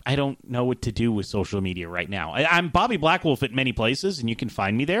don't know what to do with social media right now. I'm Bobby Blackwolf at many places, and you can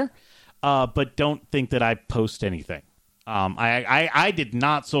find me there. But don't think that I post anything. I did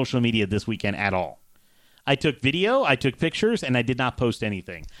not social media this weekend at all. I took video, I took pictures, and I did not post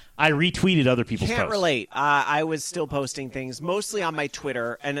anything. I retweeted other people's Can't posts. relate. I was still posting things mostly on my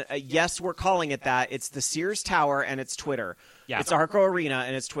Twitter, and yes, we're calling it that. It's the Sears Tower, and it's Twitter. Yeah. It's Arco Arena,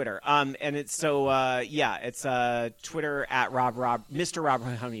 and it's Twitter. And it's it's Twitter at Mr. Rob.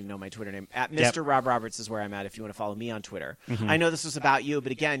 I don't even know my Twitter name. At Mr. Rob Roberts is where I'm at if you want to follow me on Twitter. Mm-hmm. I know this was about you,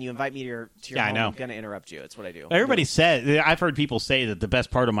 but again, you invite me to your I home, know. I'm going to interrupt you. It's what I do. Everybody said, I've heard people say that the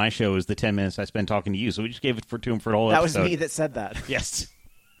best part of my show is the 10 minutes I spend talking to you, so we just gave it to him for the whole That episode. was me that said that. Yes.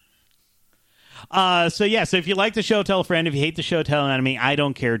 So if you like the show, tell a friend. If you hate the show, tell an enemy. I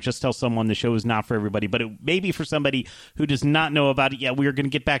don't care. Just tell someone the show is not for everybody, but it may be for somebody who does not know about it yet. We are going to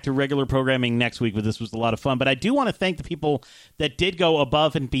get back to regular programming next week, but this was a lot of fun. But I do want to thank the people that did go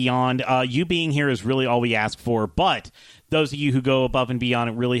above and beyond. You being here is really all we ask for, but those of you who go above and beyond,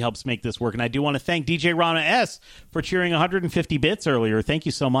 it really helps make this work. And I do want to thank DJ Rana S. for cheering 150 bits earlier. Thank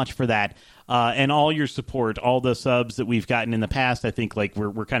you so much for that. And all your support, all the subs that we've gotten in the past. I think like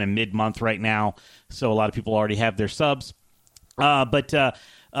we're kind of mid-month right now, so a lot of people already have their subs. But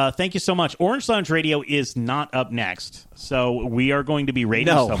thank you so much. Orange Lounge Radio is not up next, so we are going to be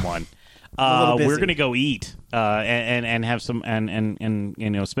rating someone. We're going to go eat and have some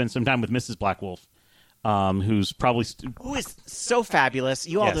and spend some time with Mrs. Black Wolf. Who's probably who is so fabulous.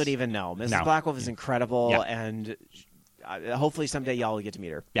 You all Yes. don't even know. Mrs. No. Black Wolf is incredible, Yeah. and hopefully someday y'all will get to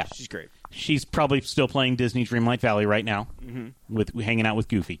meet her. Yeah. She's great. She's probably still playing Disney Dreamlight Valley right now, with hanging out with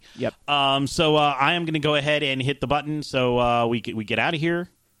Goofy. Yep. So I am going to go ahead and hit the button so we get out of here.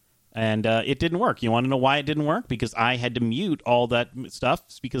 And it didn't work. You want to know why it didn't work? Because I had to mute all that stuff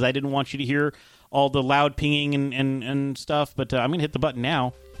because I didn't want you to hear all the loud pinging and stuff. But I'm going to hit the button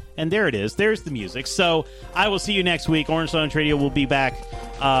now. And there it is. There's the music. So I will see you next week. Orange Lounge Radio will be back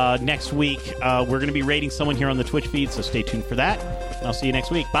next week. We're going to be rating someone here on the Twitch feed, so stay tuned for that. And I'll see you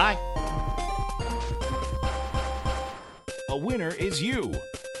next week. Bye. A winner is you.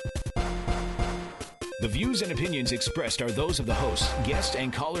 The views and opinions expressed are those of the hosts, guests,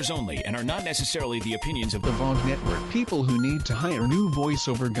 and callers only, and are not necessarily the opinions of The VOG Network. People who need to hire new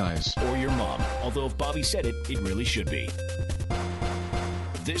voiceover guys. or your mom. Although if Bobby said it, it really should be.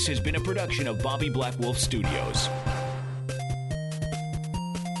 This has been a production of Bobby Black Wolf Studios.